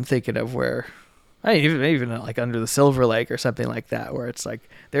movies I'm thinking of where even like Under the Silver Lake or something like that, where it's like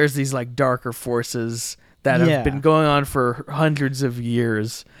there's these like darker forces that have been going on for hundreds of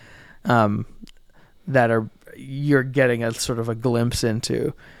years, that you're getting a sort of a glimpse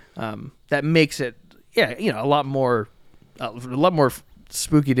into, that makes it a lot more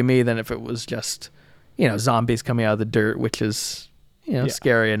spooky to me than if it was just zombies coming out of the dirt, which is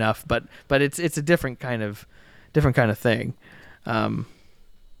scary enough, but it's a different kind of thing.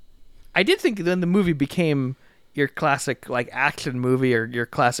 I did think then the movie became your classic like action movie or your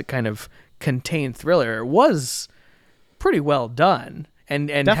classic kind of contained thriller. It was pretty well done, and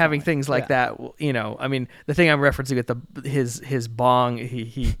Definitely. Having things like that, I mean, the thing I'm referencing with his bong,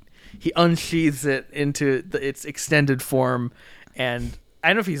 he unsheathes it into its extended form, and I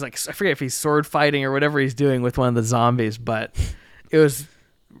don't know if he's like, I forget if he's sword fighting or whatever he's doing with one of the zombies, but it was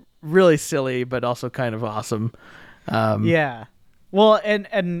really silly, but also kind of awesome. Well,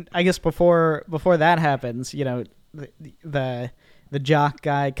 and I guess before that happens, the jock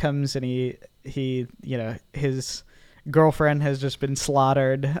guy comes and he his girlfriend has just been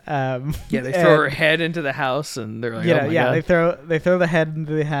slaughtered. They throw her head into the house, and they're like, oh my God. They throw the head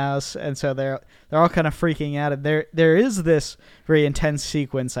into the house, and so they're all kind of freaking out. And there is this very intense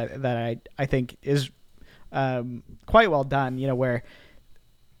sequence that I think is quite well done. Where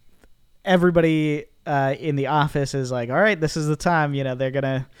everybody in the office is like, all right, this is the time. They're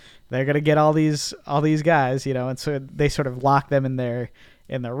gonna get all these guys. And so they sort of lock them in their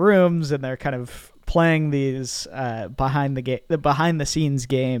rooms, and they're kind of playing these behind the scenes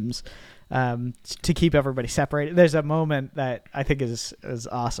games to keep everybody separated. There's a moment that I think is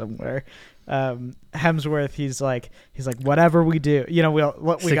awesome where Hemsworth he's like whatever we do, we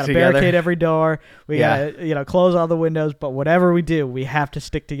gotta barricade every door, we gotta close all the windows, but whatever we do, we have to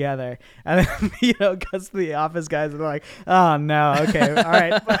stick together. And then because the office guys are like, oh no, okay, all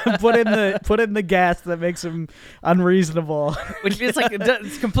right, put in the gas that makes him unreasonable. Which is like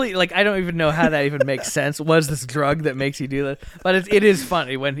it's complete, like I don't even know how that even makes sense. What is this drug that makes you do that? But it is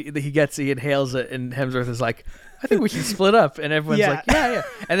funny when he inhales it, and Hemsworth is like, I think we should split up, and everyone's like, yeah.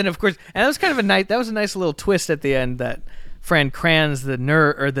 And then of course, and that was kind of a nice little twist at the end that Fran Kranz, the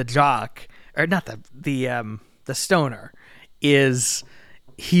nerd or the jock, or not the stoner, is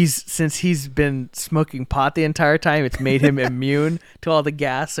since he's been smoking pot the entire time, it's made him immune to all the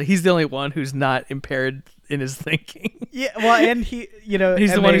gas, so he's the only one who's not impaired in his thinking. Yeah, well, and he's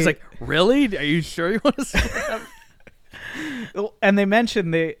the one who's like, really? Are you sure you want to split up? And they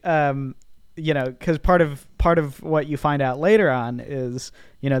mentioned because part of what you find out later on is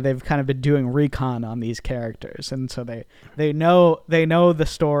they've kind of been doing recon on these characters, and so they know the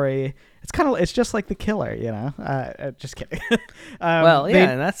story. It's just like The Killer, just kidding. In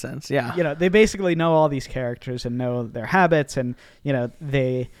that sense, they basically know all these characters and know their habits, and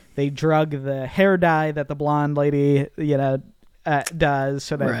they drug the hair dye that the blonde lady does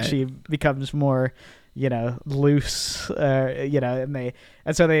so that she becomes more loose, and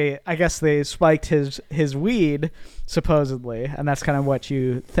so I guess they spiked his weed supposedly, and that's kind of what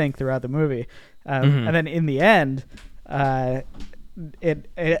you think throughout the movie. And then in the end,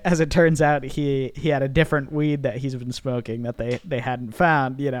 as it turns out, he had a different weed that he's been smoking that they hadn't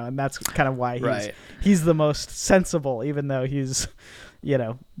found, and that's kind of why he's the most sensible, even though he's,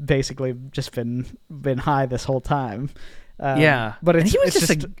 basically just been high this whole time. But he was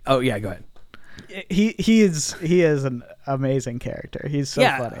just oh yeah, go ahead. He is an amazing character. He's so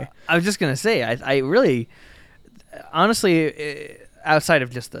funny. I was just gonna say, I really, honestly, outside of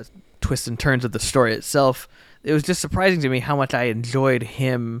just the twists and turns of the story itself, it was just surprising to me how much I enjoyed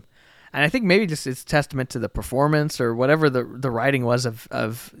him. And I think maybe just it's testament to the performance or whatever the writing was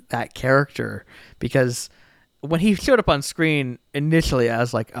of that character, because when he showed up on screen initially, I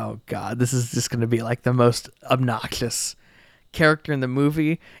was like, oh God, this is just going to be like the most obnoxious character in the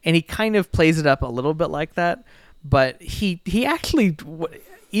movie. And he kind of plays it up a little bit like that, but he actually,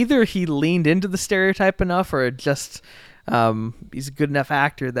 either he leaned into the stereotype enough, or just he's a good enough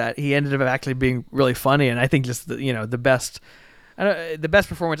actor that he ended up actually being really funny. And I think just the best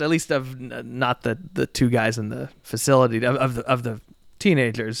performance, at least of not the two guys in the facility, of the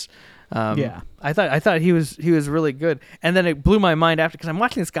teenagers. I thought he was really good. And then it blew my mind after, because I'm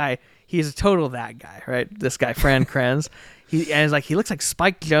watching this guy. He's a total that guy, right? This guy Fran Kranz. He looks like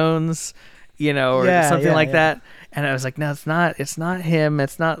Spike Jonze, or something like that. And I was like, no, it's not him.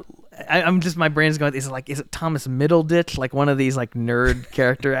 It's not. I'm just, my brain's going, is it Thomas Middleditch, like one of these like nerd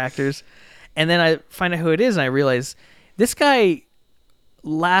character actors? And then I find out who it is, and I realize this guy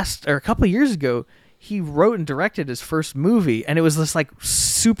a couple of years ago, he wrote and directed his first movie, and it was this like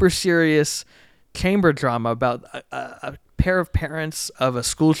super serious chamber drama about a pair of parents of a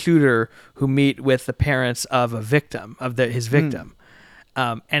school shooter who meet with the parents of a victim, his victim.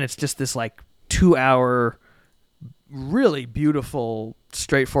 And it's just this like 2-hour, really beautiful,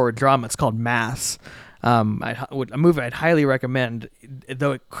 straightforward drama. It's called Mass. A movie I'd highly recommend,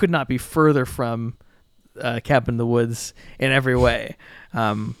 though it could not be further from Cabin in the Woods in every way.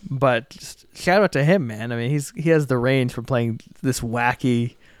 But just shout out to him, man. I mean, he has the range from playing this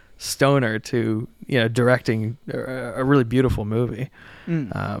wacky stoner to directing a really beautiful movie.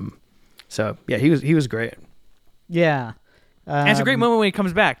 So yeah, he was great. Yeah. And it's a great moment when he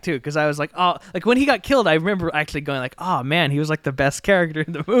comes back too, because I was like, oh, like when he got killed, I remember actually going like, oh man, he was like the best character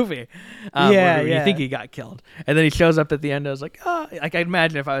in the movie. You think he got killed, and then he shows up at the end. I was like, oh, like I'd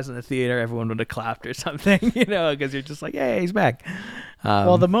imagine if I was in the theater, everyone would have clapped or something, because you're just like, yeah, he's back.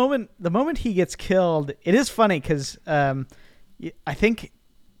 Well, the moment he gets killed, it is funny because I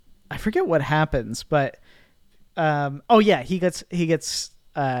forget what happens, but he gets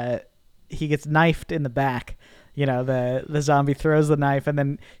knifed in the back. The zombie throws the knife, and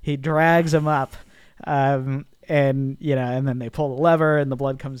then he drags him up, and then they pull the lever and the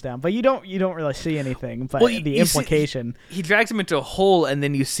blood comes down. But you don't really see anything. But the implication, he drags him into a hole, and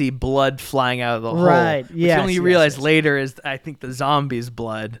then you see blood flying out of the hole. Right. Which only you realize later is, I think, the zombie's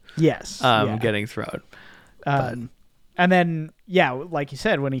blood. Yes. Getting thrown. And then like you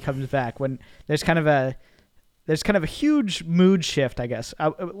said, when he comes back, when there's kind of a huge mood shift, I guess.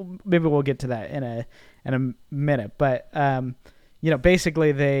 Maybe we'll get to that in a minute, but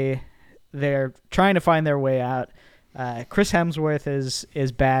basically they're trying to find their way out. Chris Hemsworth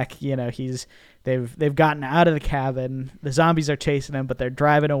is back. They've gotten out of the cabin. The zombies are chasing them, but they're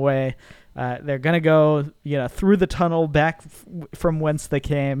driving away. They're gonna go through the tunnel back from whence they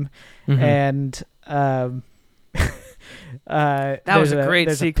came, and that was a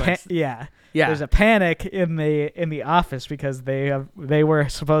great sequence. Yeah. There's a panic in the office because they were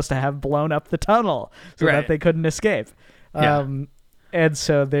supposed to have blown up the tunnel so that they couldn't escape. And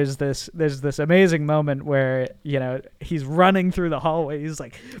so there's this amazing moment where he's running through the hallway. He's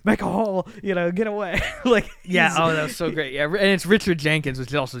like, make a hole, get away. That was so great. Yeah, and it's Richard Jenkins, which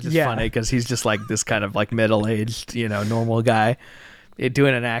is also just funny because he's just like this kind of like middle-aged normal guy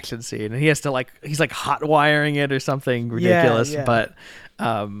doing an action scene, and he has to he's like hot wiring it or something ridiculous. But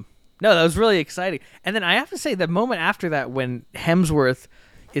no, that was really exciting. And then I have to say, the moment after that, when Hemsworth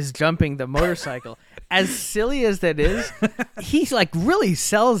is jumping the motorcycle, as silly as that is, he's like really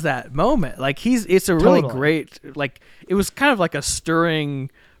sells that moment. Like it's a really great, like it was kind of like a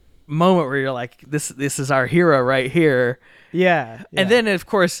stirring moment where you're like, this is our hero right here. Yeah. And then of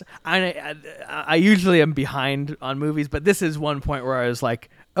course I usually am behind on movies, but this is one point where I was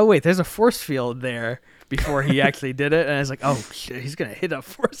like, oh wait, there's a force field there. Before he actually did it, and I was like, oh shit, he's gonna hit a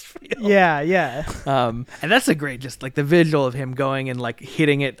force field. Yeah. And that's a great, just like the visual of him going and like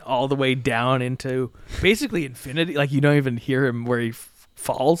hitting it all the way down into basically infinity. Like you don't even hear him where he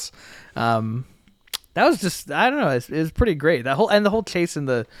falls. That was just, I don't know, it was pretty great. The whole chase in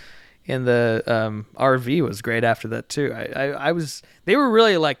the RV was great after that too. They were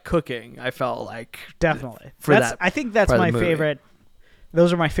really like cooking. I felt like definitely. I think that's my favorite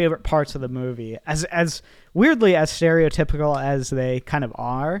those are my favorite parts of the movie. As weirdly as stereotypical as they kind of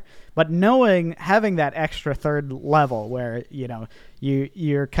are, but having that extra third level where, you know,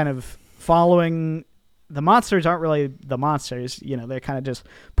 you're kind of following. The monsters aren't really the monsters, you know, they're kind of just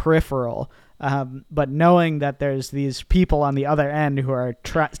peripheral. But knowing that there's these people on the other end who are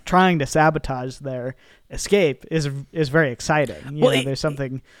trying to sabotage their escape is very exciting. You know, there's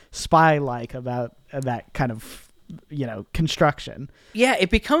something spy-like about that kind of, you know, construction. Yeah, it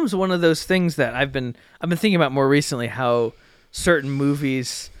becomes one of those things that I've been thinking about more recently, how certain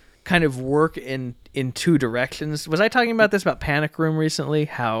movies kind of work in two directions. Was I talking about this about Panic Room recently?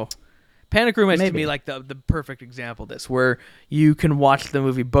 How Panic Room is to me like the perfect example of this, where you can watch the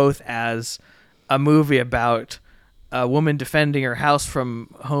movie both as a movie about a woman defending her house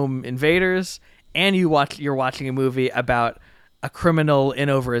from home invaders, and you're watching a movie about a criminal in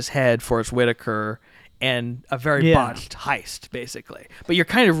over his head, Forrest Whitaker, and a very botched heist, basically. But you're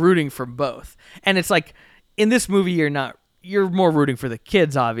kind of rooting for both. And it's like, in this movie, you're more rooting for the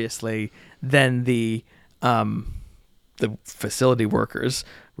kids, obviously, than the facility workers,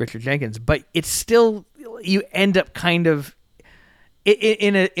 Richard Jenkins, but it's still, you end up kind of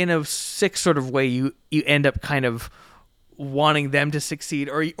in a sick sort of way, you end up kind of wanting them to succeed,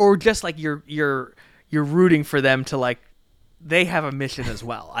 or just like you're rooting for them to, like, they have a mission as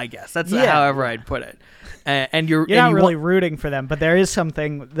well, I guess. That's however I'd put it. And you're not really rooting for them, but there is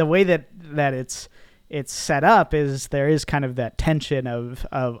something, the way that it's set up is there is kind of that tension of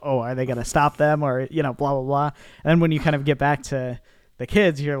oh, are they going to stop them, or, you know, blah blah blah. And then when you kind of get back to the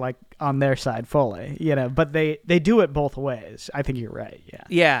kids, you're like on their side fully, you know. But they do it both ways. I think you're right.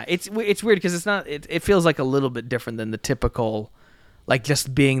 Yeah. It's weird because it's not. It feels like a little bit different than the typical, like,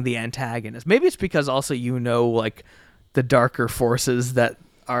 just being the antagonist. Maybe it's because also, you know, like, the darker forces that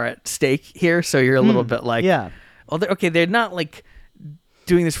are at stake here, so you're a little bit like, well, they're not like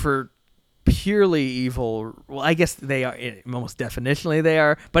doing this for purely evil. Well, I guess they are, almost definitionally they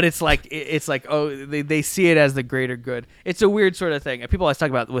are, but it's like oh, they see it as the greater good. It's a weird sort of thing. People always talk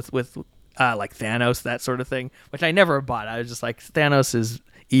about with like Thanos, that sort of thing, which I never bought. I was just like, Thanos is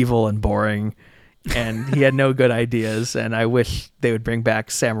evil and boring, and he had no good ideas, and I wish they would bring back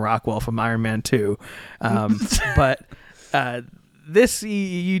Sam Rockwell from Iron Man 2. But this,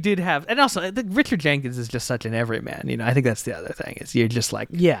 you did have, and also Richard Jenkins is just such an everyman. You know, I think that's the other thing, is you're just like,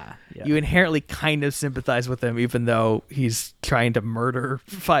 you inherently kind of sympathize with him, even though he's trying to murder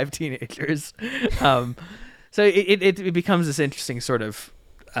 5 teenagers. So it becomes this interesting sort of,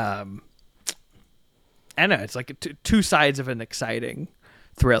 I don't know, it's like two sides of an exciting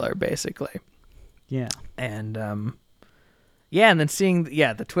thriller, basically. Yeah. And and then seeing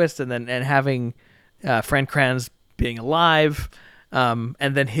the twist, and having Frank Kranz being alive, and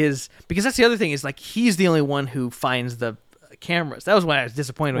then because that's the other thing, is like, he's the only one who finds the cameras. That was when I was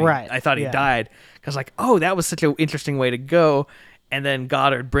disappointed when I thought he died, because, like, oh, that was such an interesting way to go. And then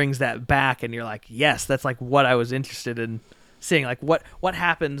Goddard brings that back, and you're like, yes, that's like what I was interested in seeing. Like, what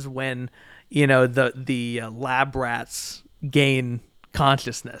happens when, you know, the lab rats gain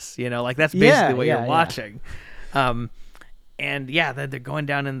consciousness, you know, like, that's basically what you're watching. And they're going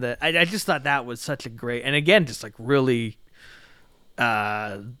down in the, I just thought that was such a great, and again, just like really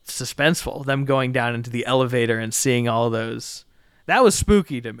suspenseful, them going down into the elevator and seeing all those. That was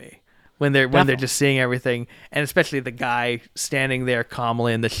spooky to me when they're just seeing everything, and especially the guy standing there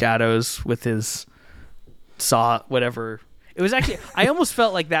calmly in the shadows with his saw, whatever. It was actually, I almost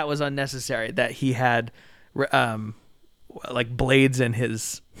felt like that was unnecessary, that he had like blades in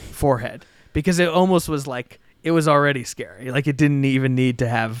his forehead, because it almost was like, it was already scary. Like, it didn't even need to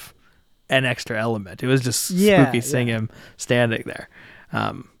have an extra element. It was just spooky seeing him standing there.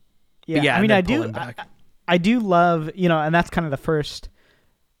 I mean, I do love, you know, and that's kind of the first,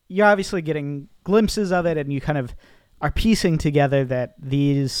 you're obviously getting glimpses of it, and you kind of are piecing together that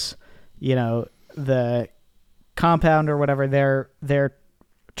these, you know, the compound or whatever, they're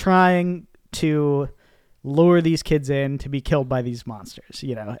trying to lure these kids in to be killed by these monsters,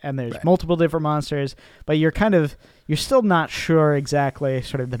 you know, and there's multiple different monsters, but you're still not sure exactly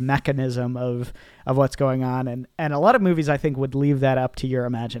sort of the mechanism of what's going on. And a lot of movies, I think, would leave that up to your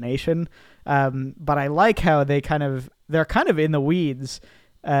imagination. But I like how they're kind of in the weeds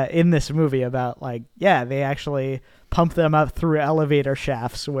in this movie about, like, they actually pump them up through elevator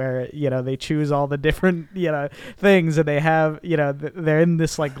shafts where, you know, they choose all the different, you know, things, and they have, you know, they're in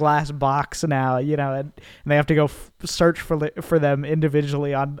this, like, glass box now, you know, and they have to go search for them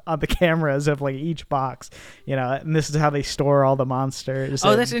individually on the cameras of, like, each box, you know, and this is how they store all the monsters.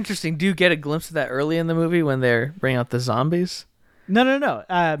 Oh, that's interesting. Do you get a glimpse of that early in the movie when they're bringing out the zombies? No.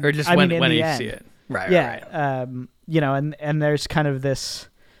 Or just when you see it? Right. And there's kind of this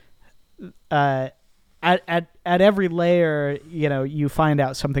at every layer, you find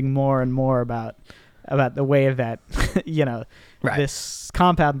out something more and more about the way that this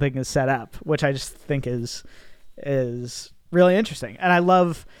compound thing is set up, which I just think is really interesting. And I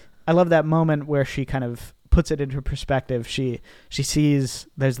love that moment where she kind of puts it into perspective. She sees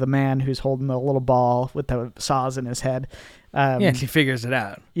there's the man who's holding the little ball with the saws in his head. And she figures it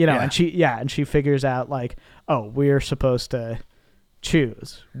out. And she figures out like, oh, we're supposed to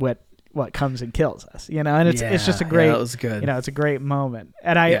choose what comes and kills us. And it's just a great. That was good. It's a great moment.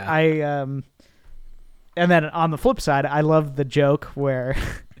 And and then on the flip side, I love the joke where,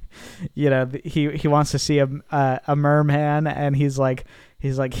 he wants to see a merman, and he's like,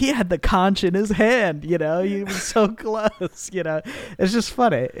 he had the conch in his hand, he was so close, it's just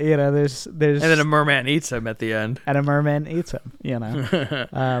funny, there's and then a merman eats him at the end, I don't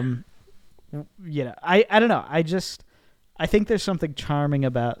know, I think there's something charming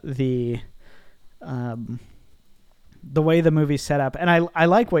about the way the movie's set up, and I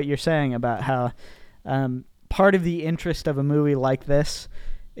like what you're saying about how part of the interest of a movie like this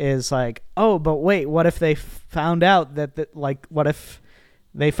is like, oh, but wait, what if they found out what if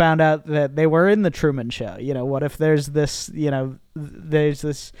they found out that they were in the Truman Show? What if there's this, there's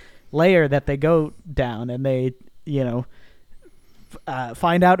this layer that they go down and they,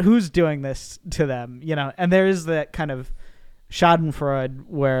 find out who's doing this to them, and there is that kind of Schadenfreude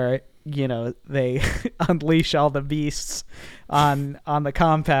where, they unleash all the beasts on the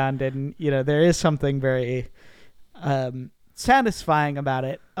compound, and, there is something very satisfying about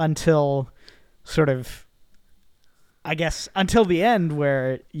it until sort of, I guess, until the end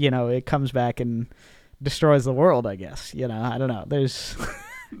where, it comes back and destroys the world, I guess. I don't know. There's...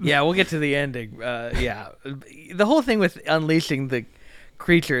 Yeah, we'll get to the ending. The whole thing with unleashing the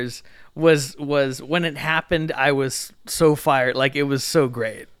creatures was when it happened, I was so fired. Like, it was so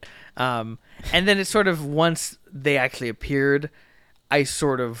great. And then it sort of, once they actually appeared, I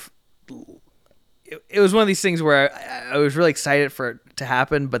sort of... It was one of these things where I was really excited for it to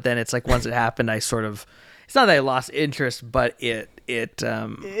happen, but then it's like once it happened, I sort of... It's not that I lost interest, but it gets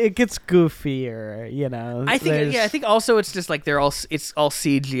goofier, I think also it's just like it's all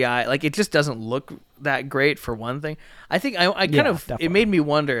CGI. Like, it just doesn't look that great for one thing. I think I kind of definitely. It made me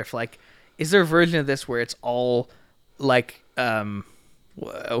wonder if, like, is there a version of this where it's all like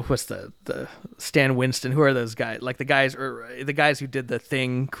what's the Stan Winston? Who are those guys? Like the guys who did the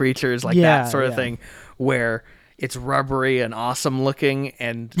Thing creatures, like that sort of thing, where it's rubbery and awesome looking,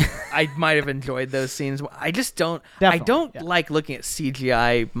 and I might have enjoyed those scenes. I just don't. Definitely, I don't like looking at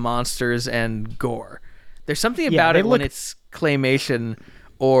CGI monsters and gore. There's something about it when it's claymation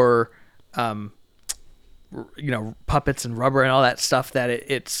or, puppets and rubber and all that stuff that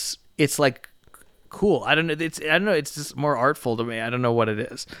it's like cool. I don't know. It's just more artful to me. I don't know what it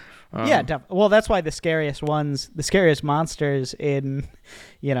is. Definitely. Well, that's why the scariest monsters in,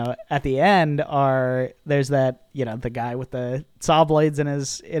 at the end there's that, the guy with the saw blades in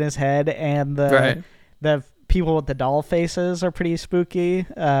his head, and the people with the doll faces are pretty spooky.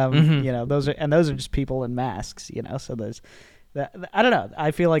 Those are just people in masks, so there's that. I don't know.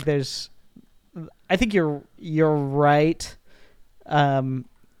 I feel like I think you're right.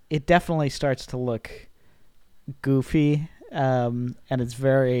 It definitely starts to look goofy. And it's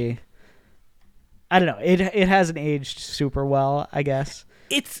very, I don't know. It hasn't aged super well, I guess.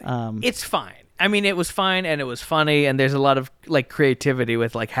 It's fine. I mean, it was fine and it was funny, and there's a lot of like creativity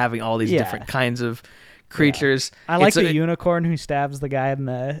with like having all these different kinds of creatures. I like the unicorn who stabs the guy in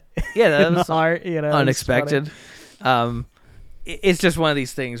the that was the heart. Unexpected. It's just one of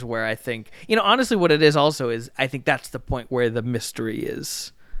these things where I think, honestly, what it is also is I think that's the point where the mystery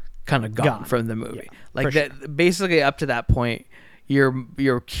is kind of gone from the movie. Like that, sure. Basically up to that point,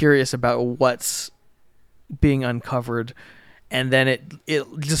 you're curious about what's being uncovered, and then it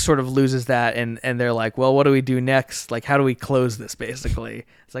just sort of loses that, and they're like, well, what do we do next? Like, how do we close this? Basically,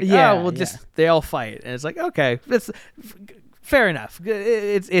 it's like, they all fight, and it's like, okay, that's fair enough.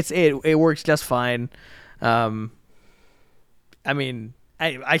 It works just fine. I mean,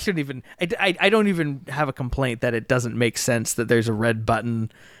 I shouldn't even. I don't even have a complaint that it doesn't make sense that there's a red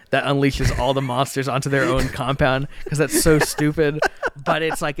button that unleashes all the monsters onto their own compound, because that's so stupid. But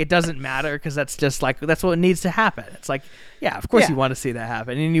it's like, it doesn't matter, because that's just like, that's what needs to happen. It's like, of course you want to see that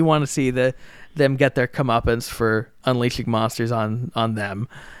happen, and you want to see them get their comeuppance for unleashing monsters on them.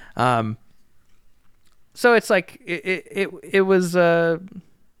 So it's like it was where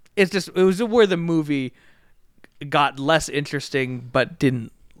the movie got less interesting, but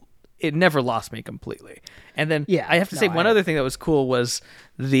it never lost me completely. And then I have to say one other thing that was cool was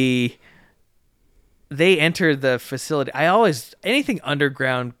the they enter the facility, anything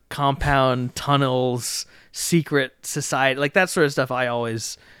underground, compound, tunnels, secret society, like that sort of stuff, I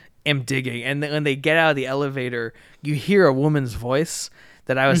always am digging. And when they get out of the elevator, you hear a woman's voice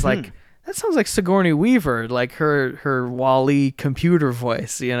that I was like, that sounds like Sigourney Weaver, like her Wall-E computer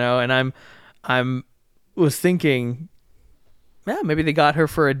voice, and I'm was thinking, yeah, maybe they got her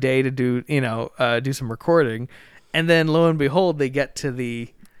for a day to do some recording. And then lo and behold, they get to the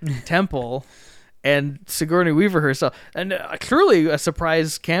temple and Sigourney Weaver herself, and truly a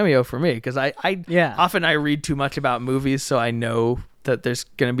surprise cameo for me, because I often I read too much about movies, so I know that there's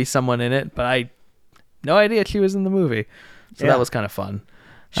going to be someone in it, but I no idea she was in the movie. So that was kind of fun.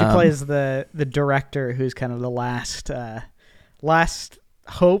 She plays the director, who's kind of the last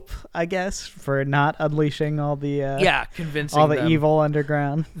hope, I guess, for not unleashing all the convincing all the them. evil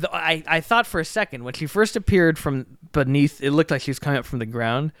underground. I thought for a second when she first appeared from beneath, it looked like she was coming up from the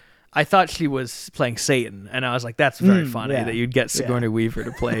ground. I thought she was playing Satan, and I was like, that's very funny that you'd get Sigourney Weaver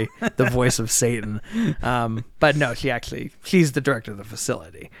to play the voice of Satan. But no, she's the director of the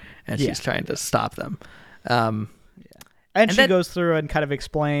facility, and she's trying to stop them. And she goes through and kind of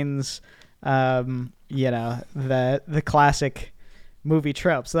explains, the classic movie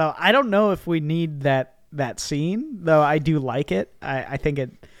tropes. Though I don't know if we need that scene, though I do like it. I think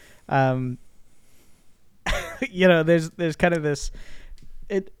it, there's kind of this,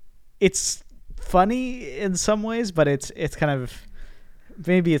 it's funny in some ways, but it's kind of,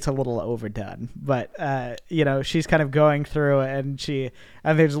 maybe it's a little overdone, but she's kind of going through and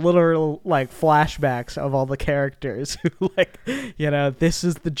there's literal like flashbacks of all the characters who this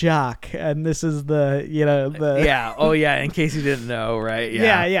is the jock and this is the in case you didn't know, right?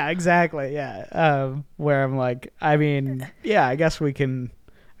 Yeah, exactly. Where I'm like, I mean, I guess we can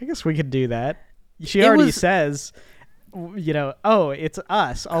do that. She already says, it's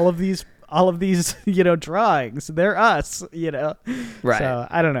us. All of these drawings, they're us, Right. So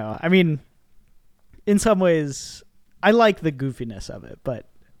I don't know. I mean, in some ways, I like the goofiness of it, but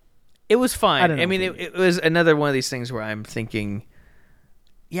it was fine. I mean, it was another one of these things where I'm thinking,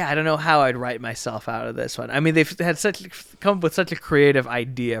 I don't know how I'd write myself out of this one. I mean, they've had come up with such a creative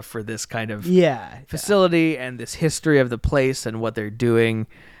idea for this kind of facility and this history of the place and what they're doing,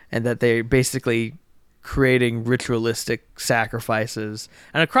 and that they're basically creating ritualistic sacrifices,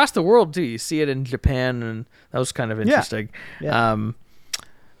 and across the world too. You see it in Japan, and that was kind of interesting. Though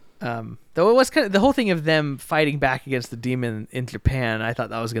it was kind of the whole thing of them fighting back against the demon in Japan, I thought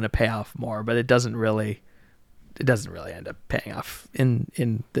that was going to pay off more, but it doesn't really end up paying off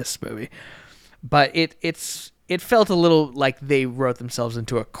in this movie. But it felt a little like they wrote themselves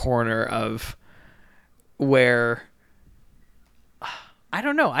into a corner of where I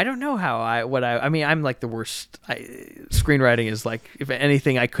don't know how I mean, I'm like the worst. Screenwriting is like, if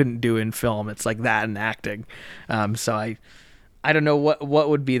anything I couldn't do in film, it's like that in acting. So I don't know what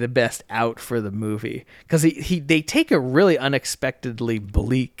would be the best out for the movie, because they take a really unexpectedly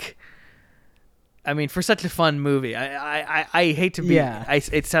bleak. I mean, for such a fun movie, I hate to be.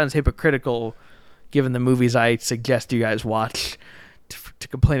 It sounds hypocritical, given the movies I suggest you guys watch, to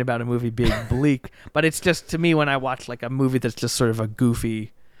complain about a movie being bleak, but it's just, to me, when I watch like a movie that's just sort of a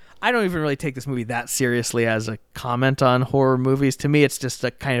goofy, I don't even really take this movie that seriously as a comment on horror movies. To me, it's just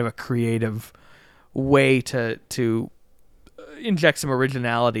a kind of a creative way to inject some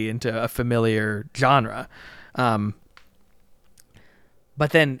originality into a familiar genre. But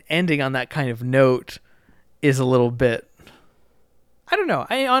then ending on that kind of note is a little bit, I don't know.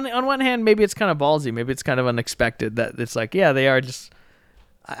 On one hand, maybe it's kind of ballsy, maybe it's kind of unexpected that it's like, they are just,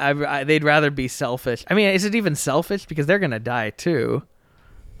 they'd rather be selfish. I mean, is it even selfish, because they're gonna die too?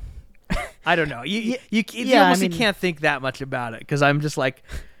 I don't know. You can't think that much about it, because I'm just like,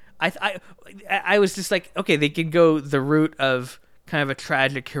 I was just like, okay, they can go the route of kind of a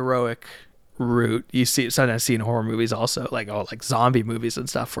tragic heroic route. You sometimes see in horror movies also, like zombie movies and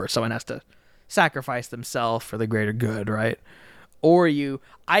stuff, where someone has to sacrifice themselves for the greater good, right? Or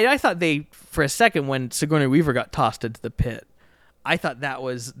I thought they, for a second, when Sigourney Weaver got tossed into the pit, I thought that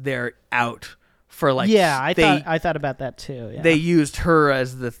was their out for like. Yeah, I thought about that too. Yeah. They used her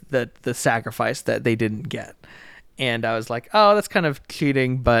as the sacrifice that they didn't get, and I was like, oh, that's kind of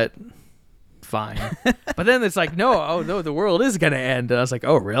cheating, but fine. But then it's like, no, the world is gonna end, and I was like,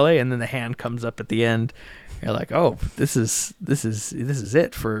 oh, really? And then the hand comes up at the end. You're like, oh, this is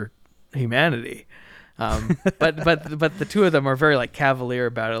it for humanity. But the two of them are very like cavalier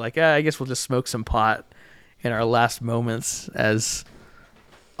about it. Like, I guess we'll just smoke some pot in our last moments as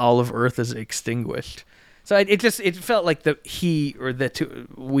all of Earth is extinguished. So it felt like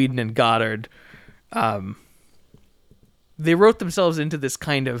Whedon and Goddard, they wrote themselves into this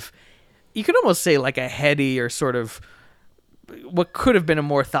kind of you could almost say like a heady or sort of what could have been a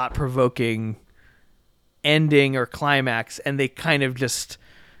more thought-provoking ending or climax, and they kind of just,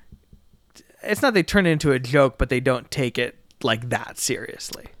 it's not they turn it into a joke, but they don't take it like that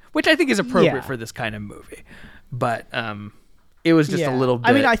seriously, which I think is appropriate for this kind of movie. But it was just a little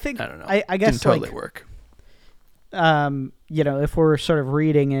bit, I think, I don't know. I guess didn't totally work. If we're sort of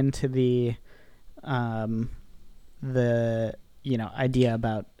reading into the idea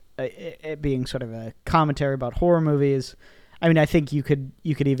about it being sort of a commentary about horror movies, I mean, I think you could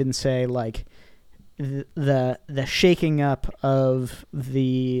even say like the shaking up of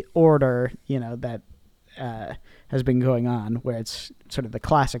the order, that has been going on, where it's sort of the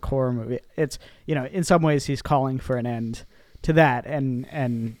classic horror movie. It's, in some ways he's calling for an end to that,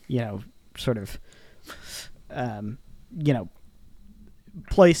 and sort of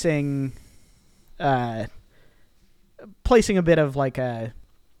placing a bit of like a,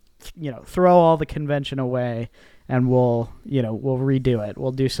 throw all the convention away, and we'll redo it.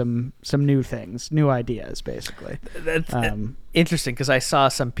 We'll do some new things, new ideas, basically. That's interesting, because I saw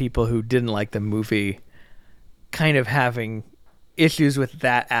some people who didn't like the movie kind of having issues with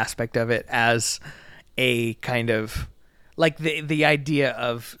that aspect of it as a kind of like the idea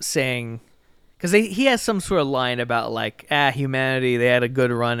of saying, because he has some sort of line about like, humanity, they had a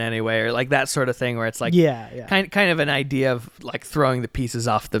good run anyway, or like that sort of thing, where it's like kind of an idea of like throwing the pieces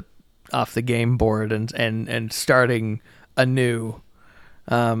off the game board and starting anew.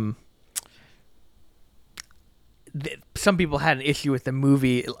 Some people had an issue with the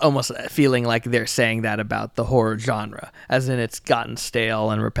movie almost feeling like they're saying that about the horror genre, as in it's gotten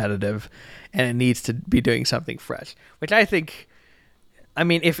stale and repetitive and it needs to be doing something fresh, which I think, I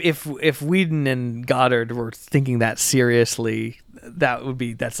mean, if Whedon and Goddard were thinking that seriously,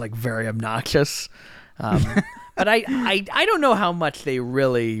 that's like very obnoxious. But I don't know how much they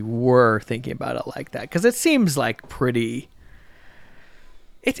really were thinking about it like that, because it seems like pretty.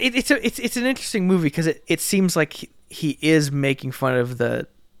 It's an interesting movie, because it seems like he is making fun of the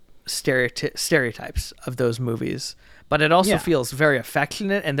stereotypes of those movies, but it also feels very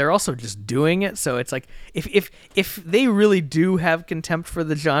affectionate, and they're also just doing it. So it's like if they really do have contempt for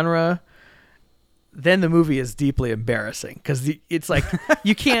the genre, then the movie is deeply embarrassing, because it's like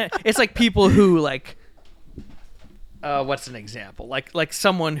you can't. It's like people who like. What's an example? Like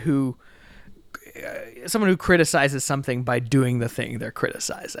someone who criticizes something by doing the thing they're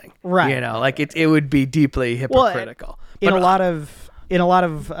criticizing, right? Like it would be deeply hypocritical. In a lot of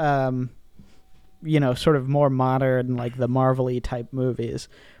sort of more modern, like the Marvel-y type movies,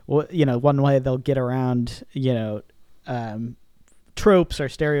 one way they'll get around tropes or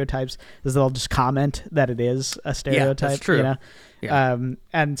stereotypes is they'll just comment that it is a stereotype. That's true. Yeah.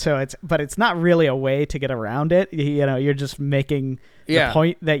 And so it's not really a way to get around it. You're just making the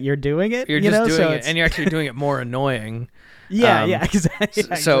point that you're doing it. You're just doing it, and you're actually doing it more annoying.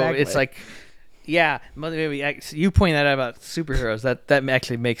 Exactly. So it's like, maybe you point that out about superheroes. That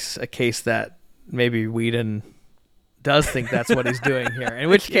actually makes a case that maybe Whedon does think that's what he's doing here. In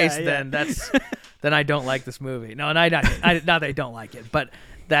which case, then I don't like this movie. No, and I not that I don't like it, but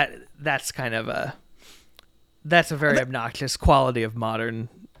that's kind of that's a very obnoxious quality of modern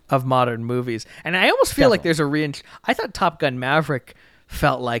movies. And I almost feel like there's I thought Top Gun Maverick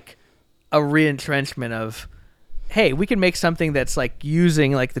felt like a reentrenchment of, hey, we can make something that's like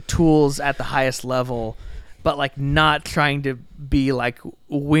using like the tools at the highest level, but like not trying to be like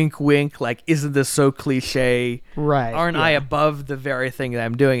wink wink, like isn't this so cliche? Right. Aren't I above the very thing that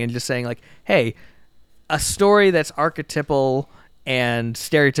I'm doing? And just saying like, hey, a story that's archetypal and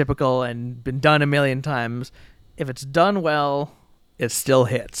stereotypical and been done a million times, if it's done well, it still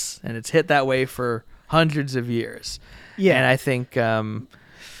hits, and it's hit that way for hundreds of years. Yeah, and I think I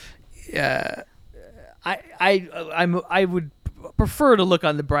would prefer to look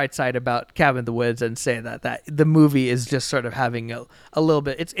on the bright side about Cabin in the Woods and say that the movie is just sort of having a little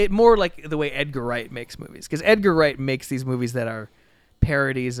bit. It's more like the way Edgar Wright makes movies, because Edgar Wright makes these movies that are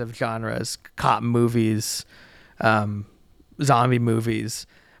parodies of genres, cop movies, zombie movies.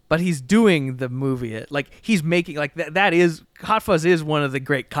 But he's doing the movie, like he's making like that is Hot Fuzz is one of the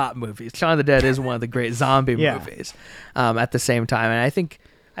great cop movies. Shaun of the Dead is one of the great zombie movies. At the same time, and I think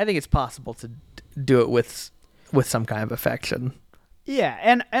it's possible to do it with some kind of affection. Yeah,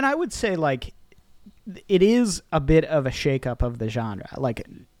 and I would say like it is a bit of a shakeup of the genre. Like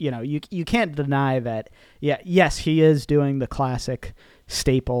you can't deny that. Yeah, yes, he is doing the classic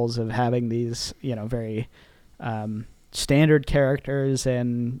staples of having these very standard characters,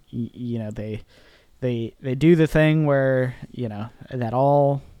 and they do the thing where that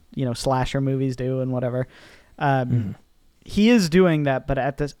all slasher movies do and whatever, he is doing that, but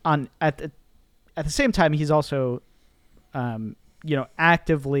at the same time, he's also,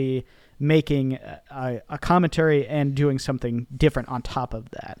 actively making a commentary and doing something different on top of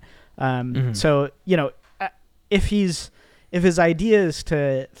that. So, if his idea is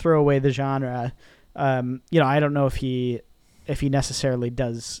to throw away the genre, I don't know if he necessarily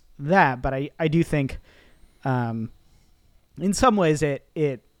does that, but I do think, in some ways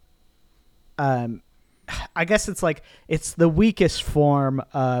it I guess it's like it's the weakest form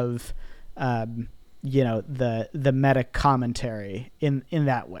of the meta commentary in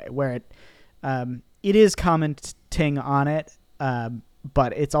that way, where it is commenting on it,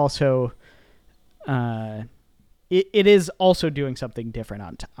 but it's also it is also doing something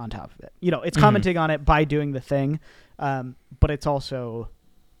different on top of it. It's commenting on it by doing the thing, but it's also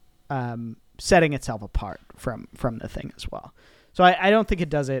setting itself apart from the thing as well. So I don't think it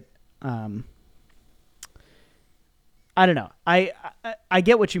does it. I don't know. I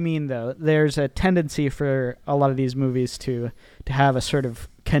get what you mean, though. There's a tendency for a lot of these movies to have a sort of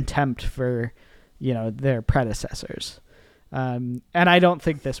contempt for, their predecessors. And I don't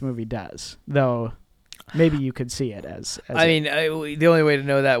think this movie does, though. Maybe you could see it as the only way to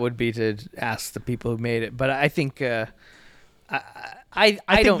know that would be to ask the people who made it. But I think I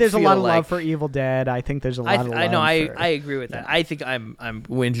think there's a lot of love for Evil Dead. I think there's a lot of love. I agree with that. I think I'm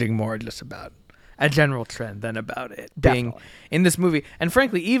whinging more just about a general trend than about it being in this movie. And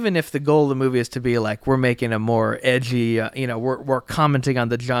frankly, even if the goal of the movie is to be like, we're making a more edgy, we're commenting on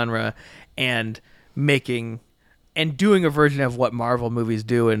the genre and doing a version of what Marvel movies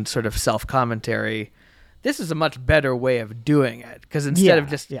do and sort of self-commentary, this is a much better way of doing it. Because instead of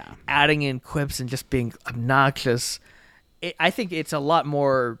just adding in quips and just being obnoxious, I think it's a lot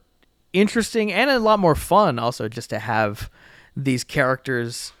more interesting and a lot more fun also just to have these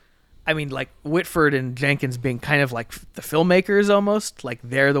characters. I mean, like Whitford and Jenkins being kind of like the filmmakers almost, like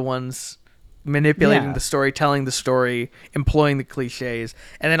they're the ones manipulating the story, telling the story, employing the cliches.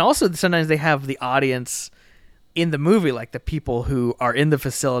 And then also sometimes they have the audience in the movie, like the people who are in the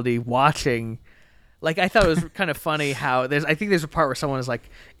facility watching. Like, I thought it was kind of funny how I think there's a part where someone is like,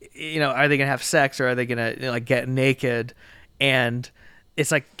 are they going to have sex or are they going to get naked? And it's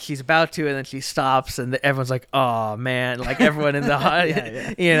like she's about to, and then she stops, and everyone's like, "Oh man!" Like everyone in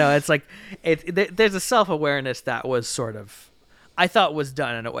the, it's like there's a self-awareness that was sort of, I thought was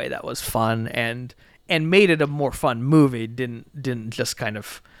done in a way that was fun and made it a more fun movie. Didn't just kind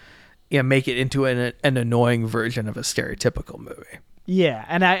of, make it into an annoying version of a stereotypical movie. Yeah,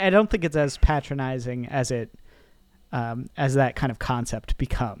 and I don't think it's as patronizing as it, as that kind of concept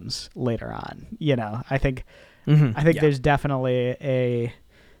becomes later on. I think. I think there's definitely a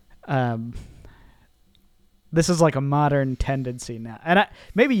this is like a modern tendency now, and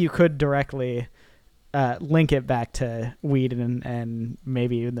maybe you could directly link it back to Whedon and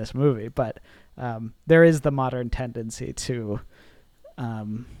maybe in this movie, but there is the modern tendency to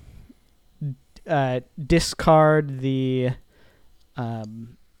discard the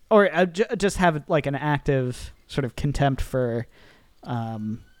or just have like an active sort of contempt for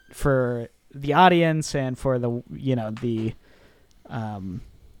the audience and for the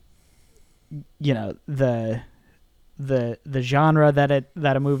the genre that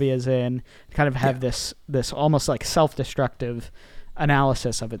a movie is in, kind of have this almost like self-destructive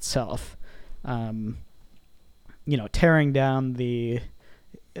analysis of itself, tearing down the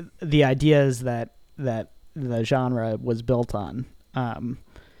ideas that the genre was built on, and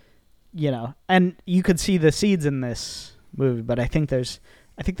you could see the seeds in this movie, but I think there's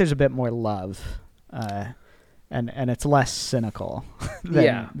a bit more love, and it's less cynical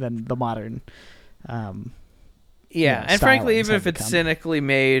than the modern. And frankly, even if it's cynically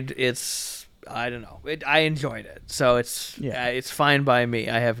made, it's, I don't know. I enjoyed it, so it's fine by me.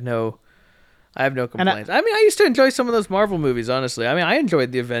 I have no complaints. I used to enjoy some of those Marvel movies. Honestly, I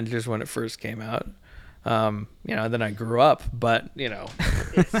enjoyed the Avengers when it first came out. Then I grew up, but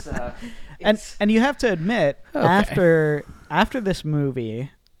it's. And you have to admit, after this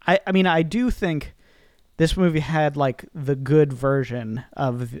movie, I do think this movie had like the good version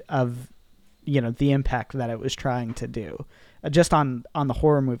of the impact that it was trying to do, just on the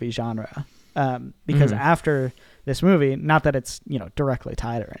horror movie genre. Because after this movie, not that it's directly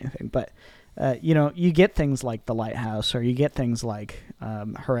tied or anything, but you get things like The Lighthouse, or you get things like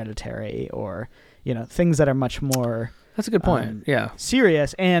Hereditary, or things that are much more. That's a good point.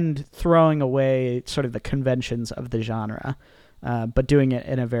 Serious and throwing away sort of the conventions of the genre, but doing it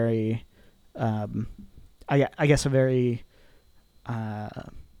in a very, I guess, a very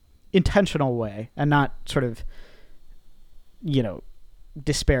intentional way, and not sort of,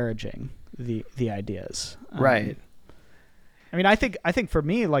 disparaging the ideas. Right. I mean, I think for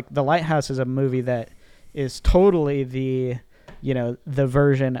me, like, The Lighthouse is a movie that is totally the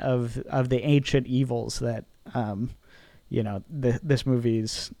version of the ancient evils that this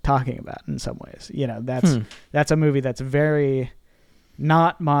movie's talking about in some ways. That's a movie that's very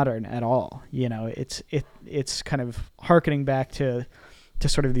not modern at all. It's kind of hearkening back to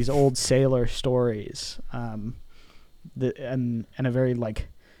sort of these old sailor stories, and a very like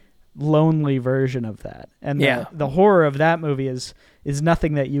lonely version of that. And the horror of that movie is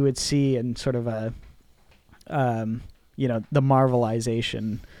nothing that you would see in sort of a the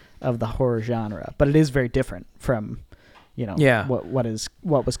Marvelization of the horror genre, but it is very different from what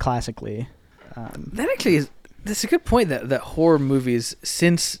was classically. That actually is. That's a good point. That horror movies,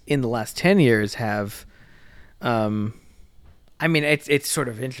 since in the last 10 years, have. I mean, it's sort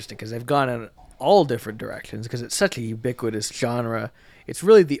of interesting because they've gone in all different directions because it's such a ubiquitous genre. It's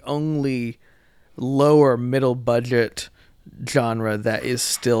really the only lower middle budget genre that is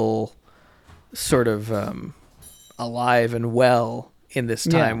still sort of alive and well in this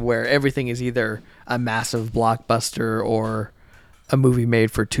time, where everything is either a massive blockbuster or a movie made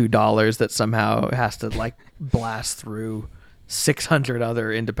for $2 that somehow has to like blast through 600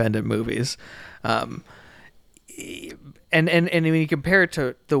 other independent movies. And when you compare it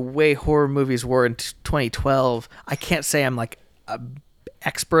to the way horror movies were in 2012, I can't say I'm like an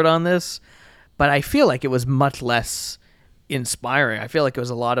expert on this, but I feel like it was much less inspiring. I feel like it was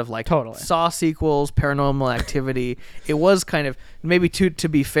a lot of like Saw sequels, Paranormal Activity. It was kind of, maybe to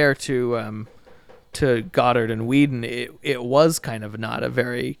be fair to Goddard and Whedon, it was kind of not a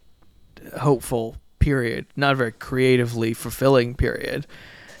very hopeful period, not a very creatively fulfilling period.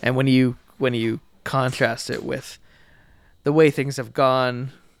 And when you contrast it with the way things have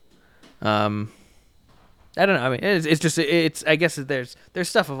gone, I don't know. I mean, it's I guess there's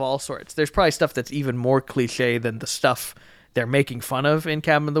stuff of all sorts. There's probably stuff that's even more cliche than the stuff they're making fun of in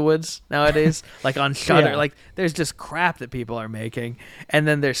Cabin in the Woods nowadays. Like on Shudder, like there's just crap that people are making, and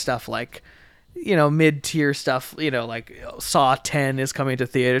then there's stuff like, mid-tier stuff. Like Saw 10 is coming to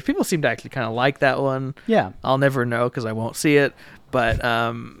theaters. People seem to actually kind of like that one. Yeah, I'll never know because I won't see it. But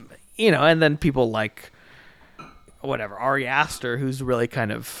and then people like whatever Ari Aster, who's really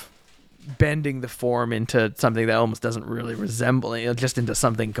kind of bending the form into something that almost doesn't really resemble it, just into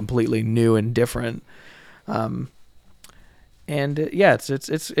something completely new and different.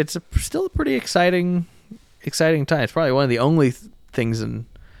 It's still a pretty exciting time. It's probably one of the only things and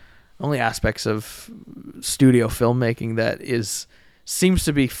only aspects of studio filmmaking that seems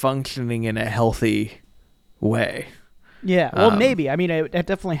to be functioning in a healthy way. Yeah, well, maybe. I mean, it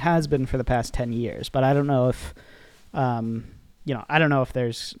definitely has been for the past 10 years, but I don't know if, I don't know if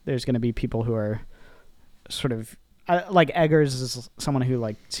there's going to be people who are sort of, like Eggers is someone who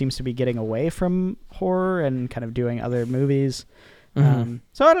like seems to be getting away from horror and kind of doing other movies. Mm-hmm.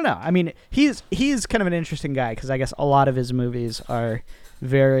 So I don't know. I mean, he's kind of an interesting guy because I guess a lot of his movies are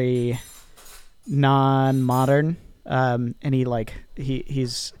very non-modern, and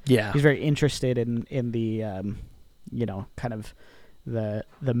he's very interested in the kind of the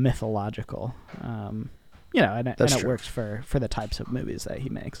mythological, and it works for the types of movies that he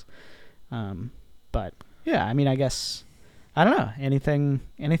makes. But yeah, I mean, I guess I don't know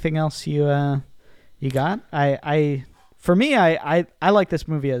anything else you got. For me, I like this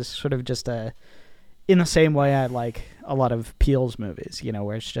movie as sort of just in the same way I like a lot of Peele's movies,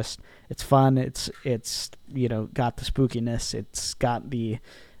 where it's fun, it's got the spookiness, it's got the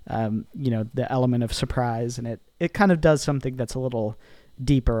the element of surprise, and it kind of does something that's a little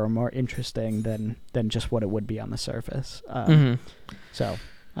deeper or more interesting than just what it would be on the surface. So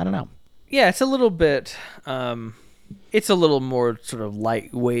I don't know. Yeah, it's a little bit. It's a little more sort of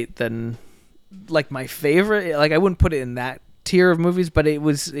lightweight than like my favorite. Like I wouldn't put it in that tier of movies, but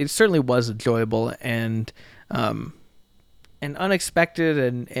it certainly was enjoyable and unexpected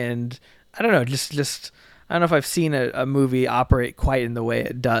and I don't know, just I don't know if I've seen a movie operate quite in the way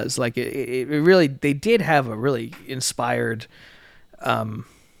it does. Like it really, they did have a really inspired, not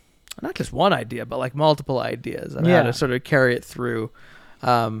just one idea, but like multiple ideas on how to sort of carry it through.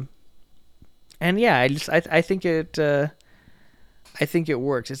 And yeah, I think it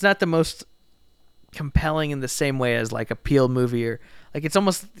works. It's not the most compelling in the same way as like a Peele movie, or like it's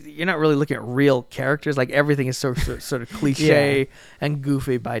almost, you're not really looking at real characters. Like everything is sort of cliche and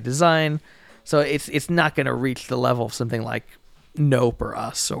goofy by design. So it's not going to reach the level of something like Nope or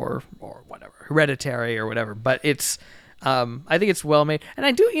Us or whatever, Hereditary or whatever. But it's I think it's well made, and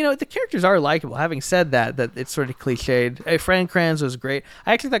I do, the characters are likable. Having said that it's sort of cliched. Fran Kranz was great.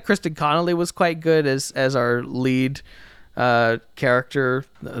 I actually thought Kristen Connolly was quite good as our lead character,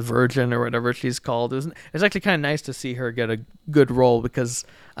 Virgin or whatever she's called. It's actually kind of nice to see her get a good role, because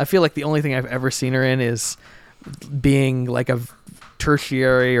I feel like the only thing I've ever seen her in is being like a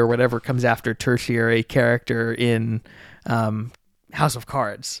tertiary or whatever comes after tertiary character in House of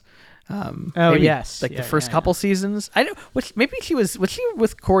Cards. Yes, like the first couple seasons. I don't. Maybe she was she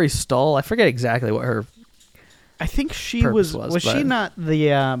with Corey Stoll? I forget exactly what her. I think she was. Was she not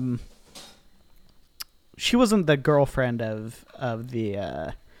the? She wasn't the girlfriend of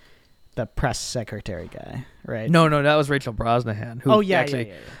the press secretary guy, right? No, that was Rachel Brosnahan, who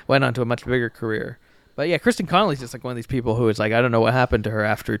actually went on to a much bigger career. But yeah, Kristen Connolly's just like one of these people who is like, I don't know what happened to her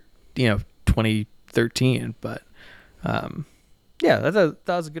after 2013, but yeah, that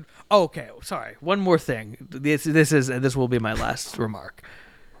was a good. Oh, okay, sorry. One more thing. This will be my last remark.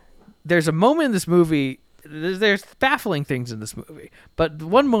 There's a moment in this movie. There's baffling things in this movie, but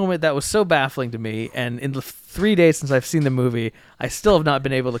one moment that was so baffling to me, and in the 3 days since I've seen the movie, I still have not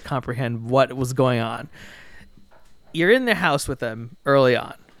been able to comprehend what was going on. You're in the house with them early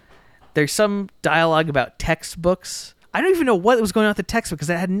on. There's some dialogue about textbooks. I don't even know what was going on with the textbook, because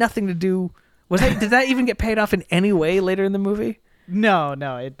that had nothing to do. Did that even get paid off in any way later in the movie? No,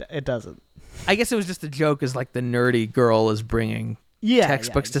 it doesn't. I guess it was just a joke, as like the nerdy girl is bringing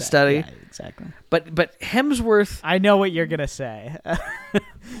textbooks to study. Yeah, exactly. But Hemsworth, I know what you're gonna say.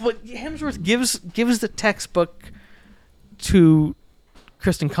 Hemsworth gives the textbook to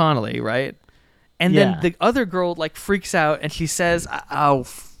Kristen Connolly, right? And then the other girl like freaks out, and she says, "Oh,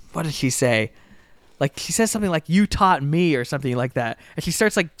 what did she say?" Like she says something like "You taught me" or something like that, and she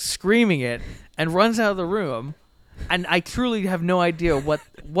starts like screaming it and runs out of the room. And I truly have no idea what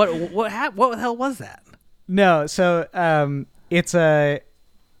the hell was that? No, so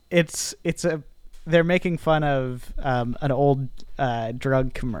they're making fun of an old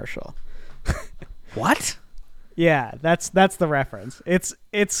drug commercial. What? Yeah, that's the reference.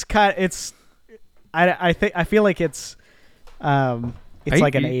 I feel like it's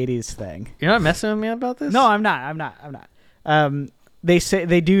like an 80s thing. You're not messing with me about this? No, I'm not. They say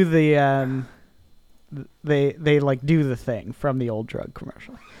they do the they like do the thing from the old drug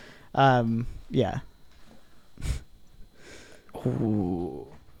commercial. Yeah. Ooh.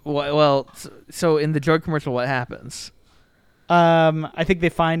 Well, so in the drug commercial, what happens? I think they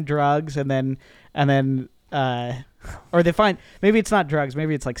find drugs and then or they find, maybe it's not drugs,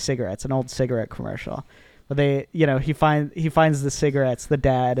 maybe it's like cigarettes, an old cigarette commercial. But he finds the cigarettes, the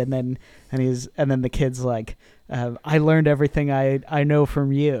dad, and then the kid's like, I learned everything I know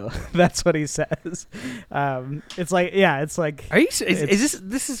from you. That's what he says. It's like, are you? Is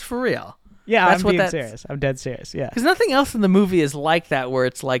this is for real? Yeah, I'm being serious. I'm dead serious. Yeah, because nothing else in the movie is like that, where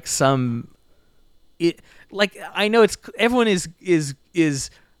it's like like I know everyone is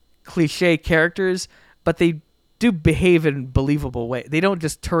cliche characters, but they do behave in believable way. They don't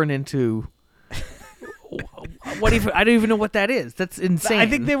just turn into. I don't even know what that is. That's insane. I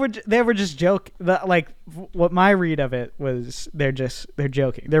think they were just joking. Like what my read of it was, they're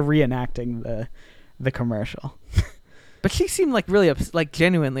joking. They're reenacting the commercial. But she seemed like really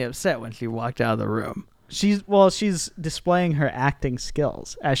genuinely upset when she walked out of the room. She's displaying her acting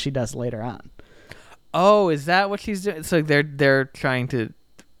skills, as she does later on. Oh, is that what she's doing? So they're trying to.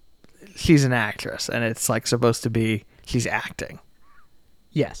 She's an actress, and it's like supposed to be she's acting.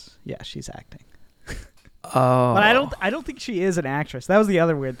 Yes, yeah, she's acting. Oh, but I don't think she is an actress. That was the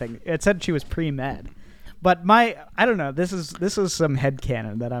other weird thing. It said she was pre-med. But I don't know. This is some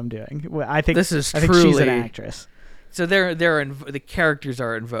headcanon that I'm doing. I think she's an actress. So the characters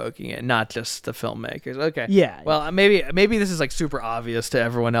are invoking it, not just the filmmakers. Okay. Yeah. Well, maybe this is like super obvious to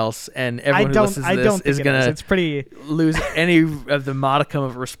everyone else, and everyone who listens to this is gonna it's pretty lose any of the modicum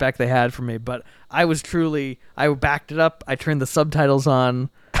of respect they had for me. But I backed it up. I turned the subtitles on,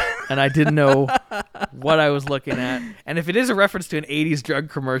 and I didn't know what I was looking at. And if it is a reference to an '80s drug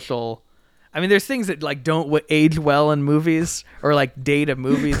commercial, I mean, there's things that like don't age well in movies or like date a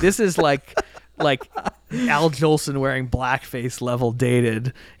movie. This is like Al Jolson wearing blackface level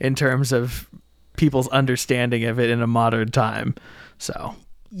dated in terms of people's understanding of it in a modern time. So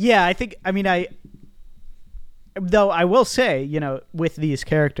yeah, though I will say, with these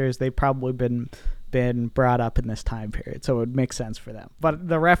characters, they've probably been brought up in this time period, so it would make sense for them. But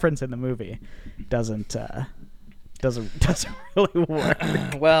the reference in the movie doesn't really work.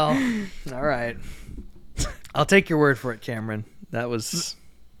 Well, all right. I'll take your word for it, Cameron. That was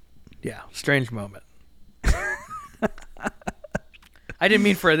strange moment. I didn't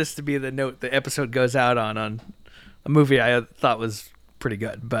mean for this to be the note the episode goes out on a movie I thought was pretty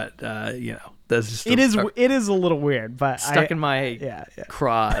good, but that's just it is a little weird, but stuck in my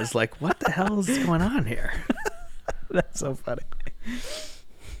craw is like, what the hell is going on here? That's so funny.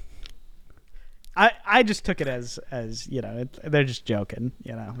 I just took it as they're just joking,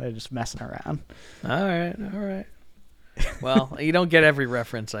 they're just messing around. All right. Well, you don't get every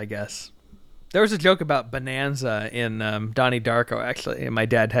reference, I guess. There was a joke about Bonanza in Donnie Darko, actually, and my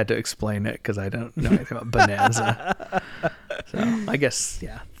dad had to explain it because I don't know anything about Bonanza. So I guess,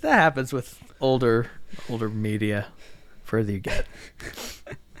 yeah, that happens with older media. Further you get.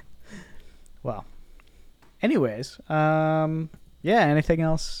 Well, anyways, anything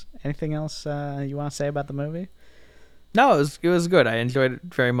else you want to say about the movie? No, it was good. I enjoyed it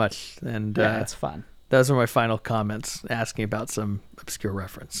very much, and it's fun. Those were my final comments, asking about some obscure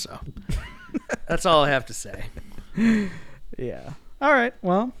reference. So that's all I have to say. Yeah. All right.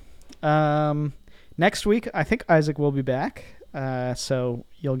 Well, next week I think Isaac will be back, so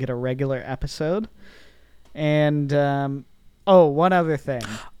you'll get a regular episode. And one other thing.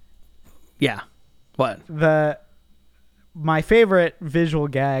 Yeah. What? My favorite visual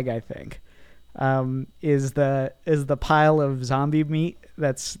gag, I think, is the pile of zombie meat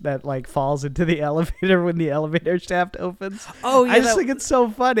that like falls into the elevator when the elevator shaft opens. Oh yeah, I just think it's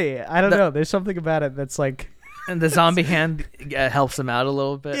so funny. I don't know. There's something about it that's like. And the zombie hand helps him out a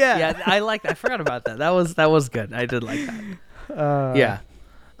little bit. Yeah. I like that. I forgot about that. That was good. I did like that. Yeah.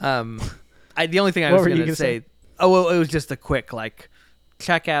 The only thing I was going to say. Oh, well, it was just a quick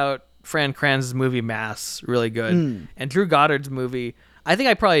check out Fran Kranz's movie Mass, really good, and Drew Goddard's movie. I think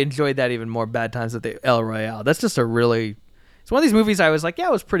I probably enjoyed that even more. Bad Times at the El Royale. That's just it's one of these movies I was like, yeah,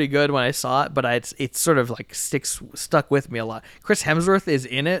 it was pretty good when I saw it, but it's sort of stuck with me a lot. Chris Hemsworth is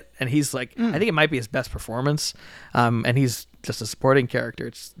in it, and he's I think it might be his best performance, and he's just a supporting character.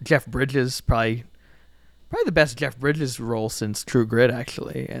 It's Jeff Bridges, probably the best Jeff Bridges role since True Grit,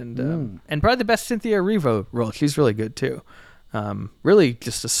 actually, and probably the best Cynthia Erivo role. She's really good too. Really,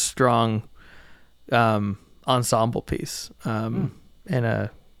 just a strong ensemble piece, and a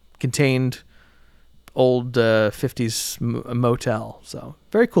contained old 50s motel. So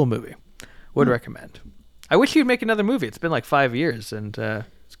very cool movie. Would recommend. I wish he'd make another movie. It's been 5 years, and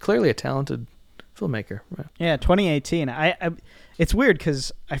he's clearly a talented filmmaker. Yeah, 2018. It's weird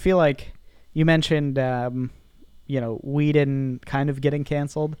because I feel like you mentioned, Whedon kind of getting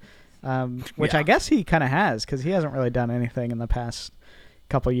canceled, which I guess he kind of has because he hasn't really done anything in the past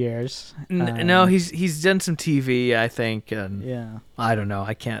couple years. No, he's done some TV, I think, and yeah, I don't know.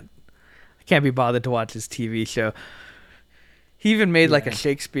 I can't be bothered to watch his TV show. He even made a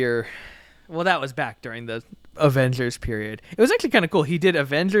Shakespeare. Well, that was back during the Avengers period. It was actually kind of cool. He did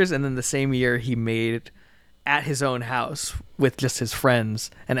Avengers, and then the same year he made at his own house with just his friends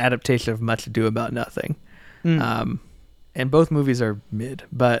an adaptation of Much Ado About Nothing. And both movies are mid,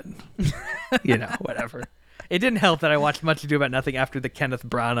 but whatever. It didn't help that I watched Much Ado About Nothing after the Kenneth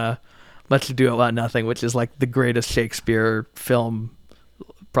Branagh Much Ado About Nothing, which is the greatest Shakespeare film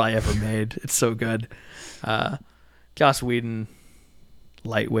probably ever made. It's so good. Joss Whedon,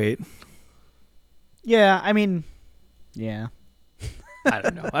 lightweight. Yeah, I mean, yeah. I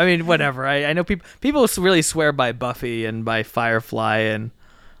don't know. I mean, whatever. I know people really swear by Buffy and by Firefly and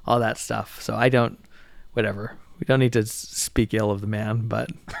all that stuff. So whatever. We don't need to speak ill of the man,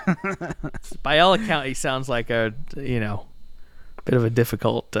 but by all accounts, he sounds like a bit of a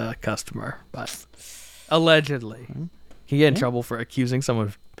difficult customer. But allegedly, can you get in trouble for accusing someone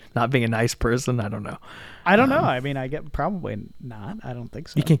of not being a nice person? I don't know. I don't know. I mean, probably not. I don't think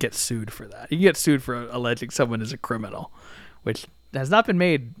so. You can't get sued for that. You can get sued for alleging someone is a criminal, which has not been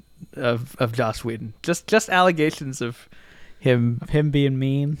made of Joss Whedon. Just allegations of him being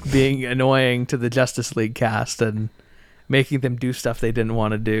mean, being annoying to the Justice League cast, and making them do stuff they didn't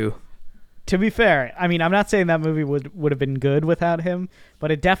want to do. To be fair, I mean, I'm not saying that movie would have been good without him,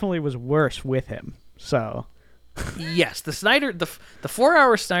 but it definitely was worse with him. So, yes, the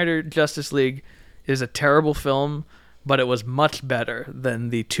 4-hour Snyder Justice League is a terrible film, but it was much better than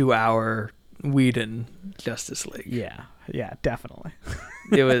the 2-hour Whedon Justice League. Yeah, definitely.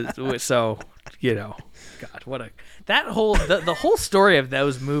 It was so, God, the whole story of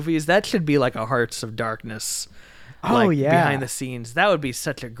those movies, that should be like a Hearts of Darkness. Behind the scenes. That would be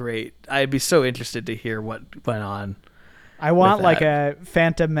I'd be so interested to hear what went on. I want a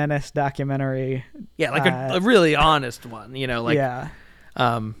Phantom Menace documentary. Yeah, a really honest one, yeah.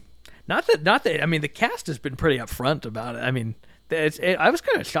 Not that I mean, the cast has been pretty upfront about it. I mean, I was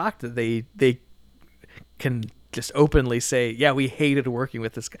kind of shocked that they can just openly say, yeah, we hated working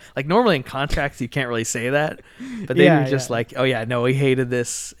with this guy. Normally in contracts you can't really say that, but they were just oh yeah, no, we hated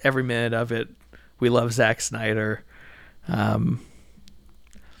this every minute of it. We love Zack Snyder. I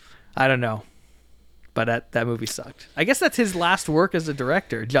don't know, but that movie sucked. I guess that's his last work as a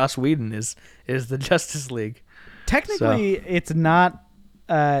director. Joss Whedon is the Justice League. technically, it's not.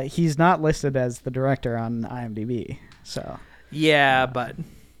 He's not listed as the director on IMDb. So yeah, but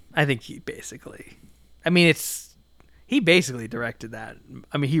I think he basically. I mean, he basically directed that.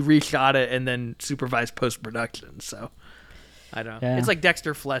 I mean, he reshot it and then supervised post production. So I don't know. Yeah. It's like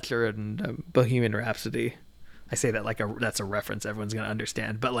Dexter Fletcher and Bohemian Rhapsody. I say that like that's a reference everyone's gonna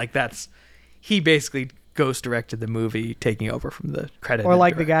understand, but like he basically ghost directed the movie, taking over from the credit. Or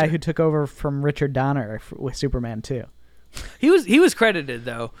like director. The guy who took over from Richard Donner with Superman 2. He was credited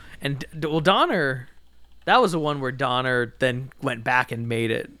though, and Donner, that was the one where Donner then went back and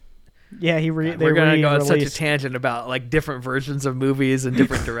made it. Yeah, we're gonna go on such a tangent about like different versions of movies and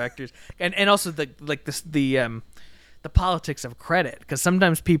different directors, and also the politics of credit, because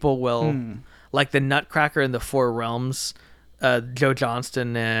sometimes people will like the Nutcracker and the Four Realms. Joe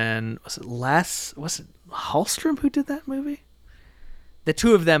Johnston and was it Hallstrom who did that movie? The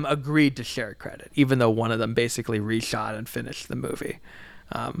two of them agreed to share credit, even though one of them basically reshot and finished the movie.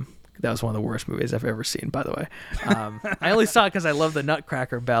 That was one of the worst movies I've ever seen, by the way. I only saw it because I love the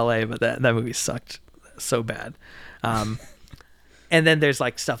Nutcracker ballet, but that movie sucked so bad. And then there's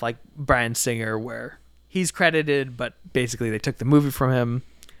like stuff like Bryan Singer where he's credited, but basically they took the movie from him.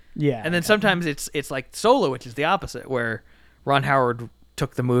 Yeah. And then sometimes it's like Solo, which is the opposite, where Ron Howard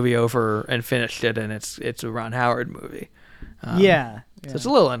took the movie over and finished it, and it's a Ron Howard movie. Yeah. So it's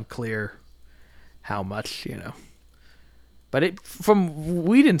a little unclear how much, But from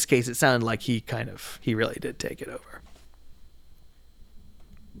Whedon's case, it sounded like he really did take it over.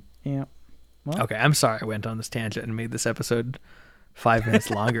 Yeah. Well, okay, I'm sorry I went on this tangent and made this episode 5 minutes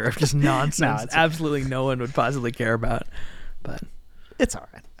longer of just nonsense. Absolutely no one would possibly care about. But it's all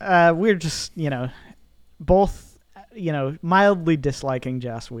right. We're just, both, mildly disliking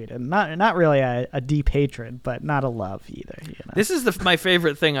Joss Whedon. Not really a deep hatred, but not a love either. This is my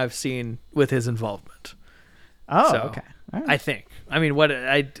favorite thing I've seen with his involvement. Oh, so, okay. Right. I think. I mean,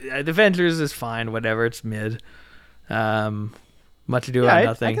 the Avengers is fine. Whatever, it's mid. Much Ado About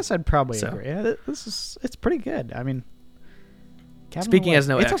Nothing. I guess I'd probably agree. Yeah, it's pretty good. I mean, speaking as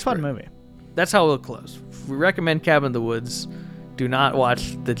no expert, it's a fun movie. That's how we'll close. We recommend Cabin in the Woods. Do not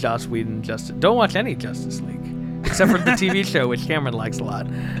watch the Joss Whedon Justice. Don't watch any Justice League. Except for the TV show, which Cameron likes a lot.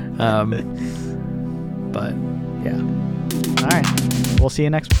 But, yeah. All right. We'll see you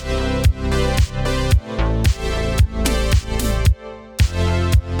next week.